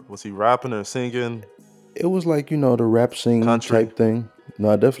record. Was he rapping or singing? it was like the rap sing Country? type thing. No,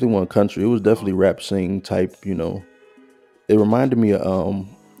 I definitely want country. It was Oh, definitely rap sing type. It reminded me of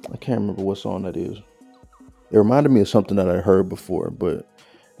I can't remember what song that is. It reminded me of something that I heard before, but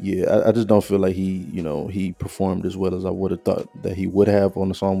yeah, I just don't feel like he performed as well as I would have thought that he would have on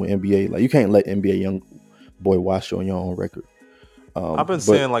the song with NBA. Like you can't let NBA young boy wash you on your own record. I've been But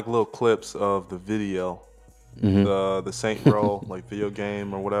seeing like little clips of the video, mhm. the Saint Row like video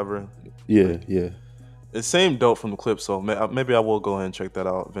game or whatever. Yeah, Like yeah, it seemed dope from the clip, so maybe I will go ahead and check that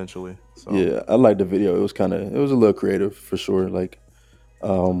out eventually. So yeah. I like the video. It was a little creative for sure. Like,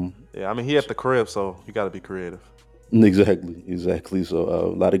 um, yeah, I mean he at the crib, so you got to be creative. exactly, exactly. So a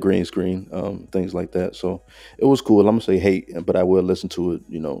lot of green screen, things like that. So it was cool. I'm gonna say hate, but I will listen to it,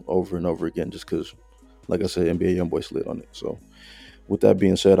 over and over again, just because, like I said, NBA YoungBoy slid on it. So with that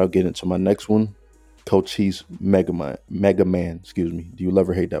being said, I'll get into my next one. Coach Heath's Mega Man. Excuse me. Do you love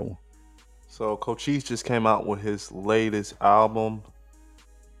or hate that one? So Cochise just came out with his latest album,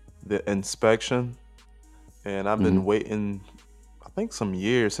 The Inspection, and I've been Hmm. waiting I think some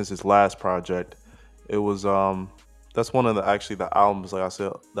years since his last project. It was that's one of the albums like I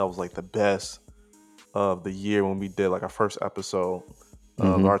said that was like the best of the year when we did like our first episode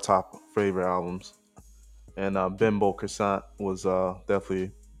of Hmm. our top favorite albums. And Bimbo Croissant was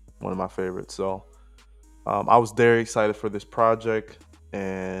definitely one of my favorites. So I was very excited for this project,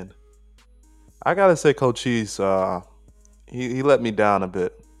 and I gotta say, Cochise, he let me down a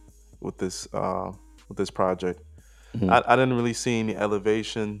bit with this project. Hmm. I didn't really see any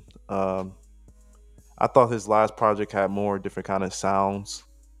elevation. I thought his last project had more different kind of sounds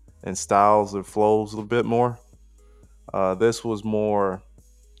and styles and flows a little bit more. This was more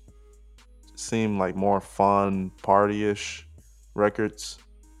seemed like more fun party-ish records.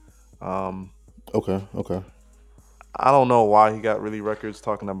 Um, Okay. Okay. I don't know why he got really records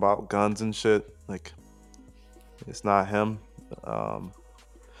talking about guns and shit. Like it's not him. Um,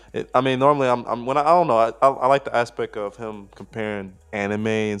 I mean, normally I'm when I don't know. I like the aspect of him comparing anime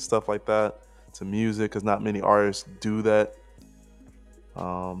and stuff like that to music because not many artists do that.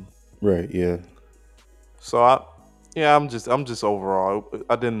 Um, Right. Yeah. so yeah, I'm just overall.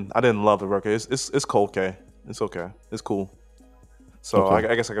 I didn't love the record. It's cool, okay. It's okay. It's cool. So Okay.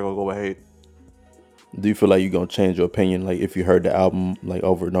 I guess I gotta go with hate. Do you feel like you're gonna change your opinion? Like if you heard the album like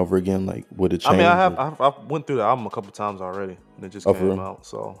over and over again, like would it I mean, change? Or, I've went through the album a couple times already, and it just oh, for came real? out.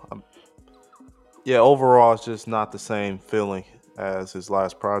 So yeah, overall, it's just not the same feeling as his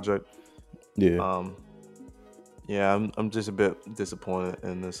last project. Yeah. Um, yeah, I'm just a bit disappointed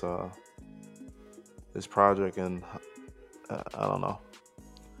in this project, and I don't know.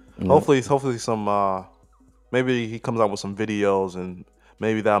 Yeah. Hopefully some maybe he comes out with some videos, and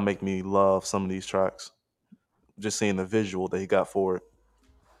maybe that'll make me love some of these tracks. Just seeing the visual that he got for it,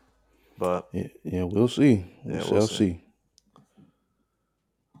 but Yeah. Yeah. We'll see. We yeah, we'll shall see. see.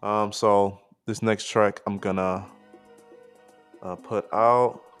 So this next track I'm gonna put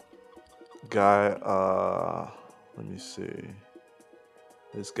out, guy. Let me see.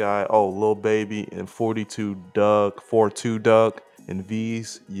 This guy, oh, Lil Baby and 42 Doug and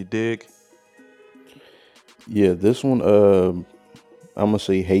V's, you dig? Yeah. This one. I'm gonna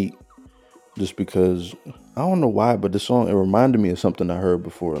say hate just because I don't know why, but the song it reminded me of something I heard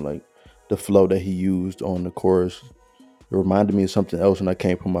before, like the flow that he used on the chorus. It reminded me of something else, and I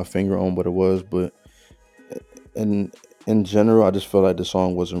can't put my finger on what it was. But in in general, I just felt like the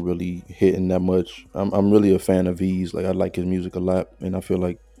song wasn't really hitting that much. I'm really a fan of V's. Like I like his music a lot, and I feel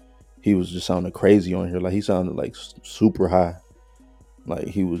like he was just sounding crazy on here. Like he sounded like super high. Like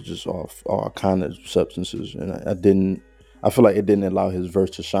he was just off all kind of substances, and I didn't. I feel like it didn't allow his verse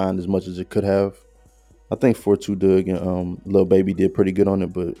to shine as much as it could have. I think 42 Doug and Lil Baby did pretty good on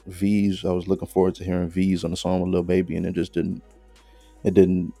it, but V's, I was looking forward to hearing V's on the song with Lil Baby, and it just didn't. It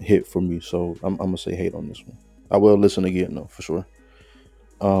didn't hit for me, so I'm gonna say hate on this one. I will listen again though for sure.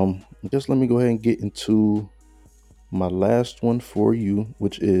 I guess let me go ahead and get into my last one for you,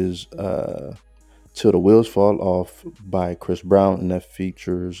 which is "Till the Wheels Fall Off" by Chris Brown, and that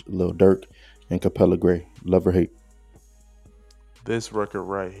features Lil Durk and Capella Gray. Love or hate? This record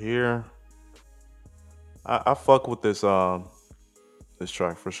right here, I fuck with this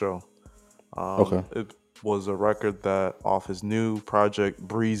track for sure. Okay. It was a record that off his new project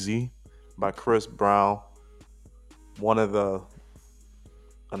Breezy by Chris Brown, one of the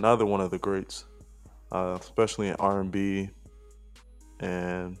another one of the greats, especially in R&B.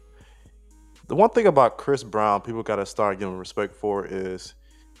 And the one thing about Chris Brown, people gotta start giving respect for is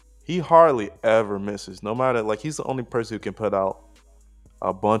he hardly ever misses. No matter like he's the only person who can put out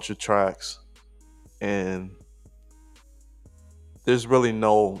a bunch of tracks, and there's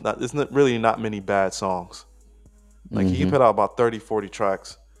not really not many bad songs. Like he can Mm-hmm. put out about 30, 40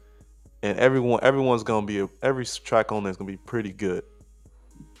 tracks, and everyone's gonna be every track on there is gonna be pretty good.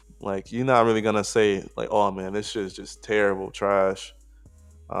 Like you're not really gonna say like, oh man, this shit is just terrible, trash.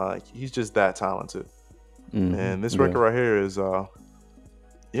 He's just that talented. Mm-hmm. And this Yeah. record right here is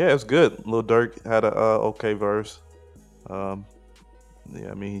yeah, it's good. Lil Durk had a okay verse. Um, yeah,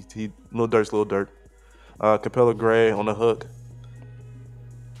 I mean he Lil Durk's Lil Durk. Capella Gray on the hook.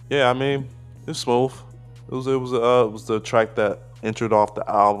 Yeah, I mean it's smooth. It was the track that entered off the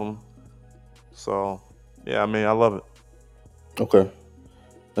album. So yeah, I mean I love it. Okay.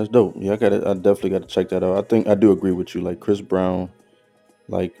 That's dope. Yeah, I definitely got to check that out. I think I do agree with you. Like Chris Brown,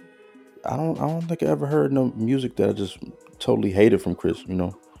 like I don't think I ever heard no music that I just totally hated from Chris.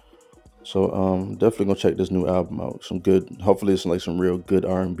 So definitely gonna check this new album out. Some good. Hopefully it's like some real good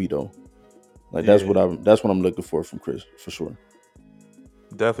R&B though. Like Yeah, that's what I'm looking for from Chris for sure.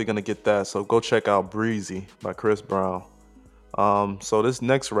 definitely gonna get that. So go check out Breezy by Chris Brown. So this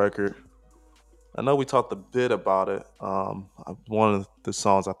next record, I know we talked a bit about it. One of the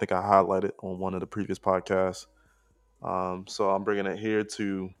songs I think I highlighted on one of the previous podcasts. So I'm bringing it here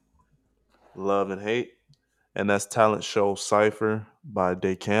to Love and Hate, and that's Talent Show Cipher by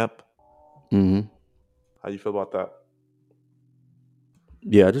Day Camp. Hmm. How you feel about that?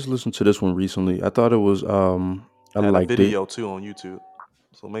 Yeah, I just listened to this one recently. I thought it was I Had a liked it. video too on YouTube,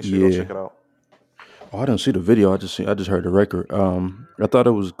 so make sure you go Yeah. check it out. Oh, I didn't see the video. I just heard the record. I thought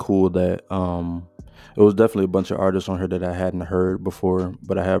it was cool that it was definitely a bunch of artists on here that I hadn't heard before,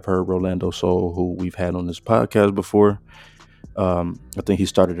 but I have heard Rolando Soul, who we've had on this podcast before. I think he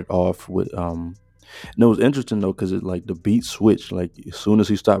started it off with and it was interesting though because it like the beat switched like as soon as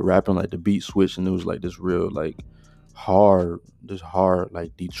he stopped rapping, like the beat switched and it was like this real like hard, this hard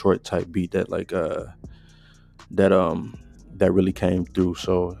like Detroit type beat that like that that really came through.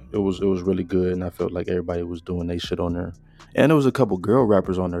 So it was really good, and I felt like everybody was doing their shit on there. And there was a couple girl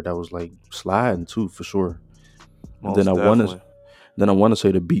rappers on there that was like sliding too for sure. And then Most definitely. I want to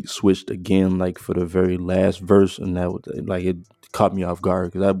say the beat switched again, like for the very last verse, and that was like it caught me off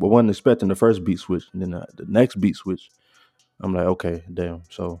guard because I wasn't expecting the first beat switch, and then the next beat switch. I'm like, okay, damn.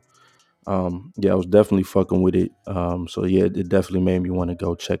 So, yeah, I was definitely fucking with it. So yeah, it definitely made me want to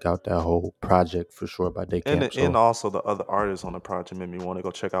go check out that whole project for sure by Daycamp. And So also the other artists on the project made me want to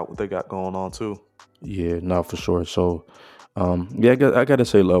go check out what they got going on too. yeah, no, for sure. So, yeah, I gotta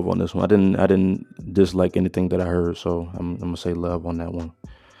say love on this one. I didn't dislike anything that I heard, so I'm gonna say love on that one.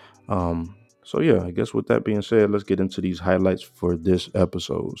 Um, so yeah, I guess with that being said, let's get into these highlights for this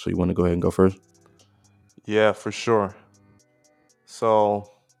episode. So you want to go ahead and go first? Yeah, for sure. So,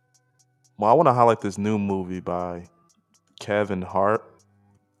 well, I want to highlight this new movie by Kevin Hart.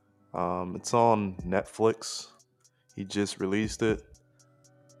 It's on Netflix. He just released it.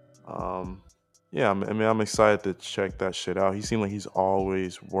 Um, yeah, I mean, I'm excited to check that shit out. He seems like he's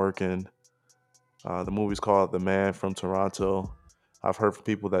always working. The movie's called The Man from Toronto. I've heard from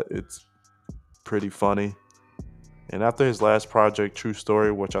people that it's pretty funny. And after his last project, True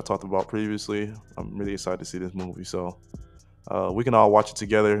Story, which I talked about previously, I'm really excited to see this movie. So we can all watch it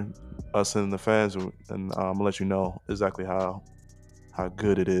together, us and the fans, and I'm gonna let you know exactly how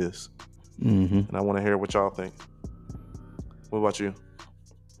good it is. Hmm. And I want to hear what y'all think. What about you?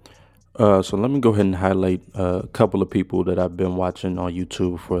 So let me go ahead and highlight a couple of people that I've been watching on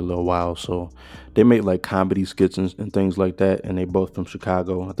YouTube for a little while. So they make like comedy skits and things like that, and they both from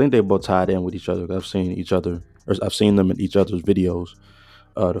Chicago. I think they both tied in with each other. I've seen each other, or I've seen them in each other's videos.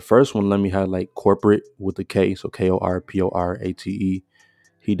 The first one, let me highlight Corporate with the K, so KORPORATE.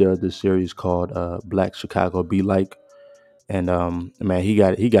 He does this series called Black Chicago Be Like. And man, he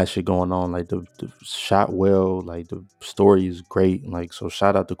got shit going on. Like the shot well, like the story is great. Like so,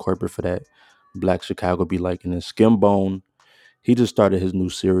 shout out to Corporate for that. Black Chicago Be Like, and then Skimbone. He just started his new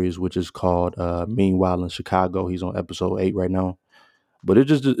series, which is called Meanwhile in Chicago. He's on episode 8 right now. But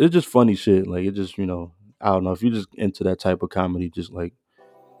it's just funny shit. Like it just I don't know if you just into that type of comedy, just like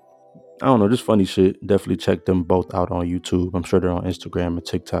I don't know, just funny shit. Definitely check them both out on YouTube. I'm sure they're on Instagram and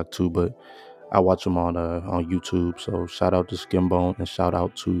TikTok too, but I watch them on YouTube. So shout out to Skimbone and shout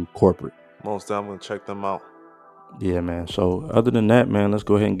out to Corporate. Most definitely gonna check them out. Yeah, man. So other than that, man, let's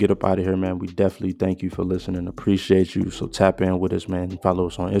go ahead and get up out of here, man. We definitely thank you for listening. Appreciate you. So tap in with us, man. Follow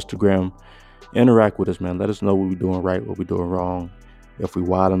us on Instagram. Interact with us, man. Let us know what we're doing right, what we're doing wrong. If we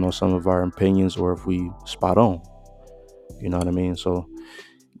wilding on some of our opinions or if we spot on. You know what I mean? So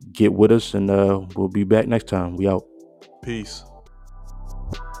get with us and we'll be back next time. We out. Peace.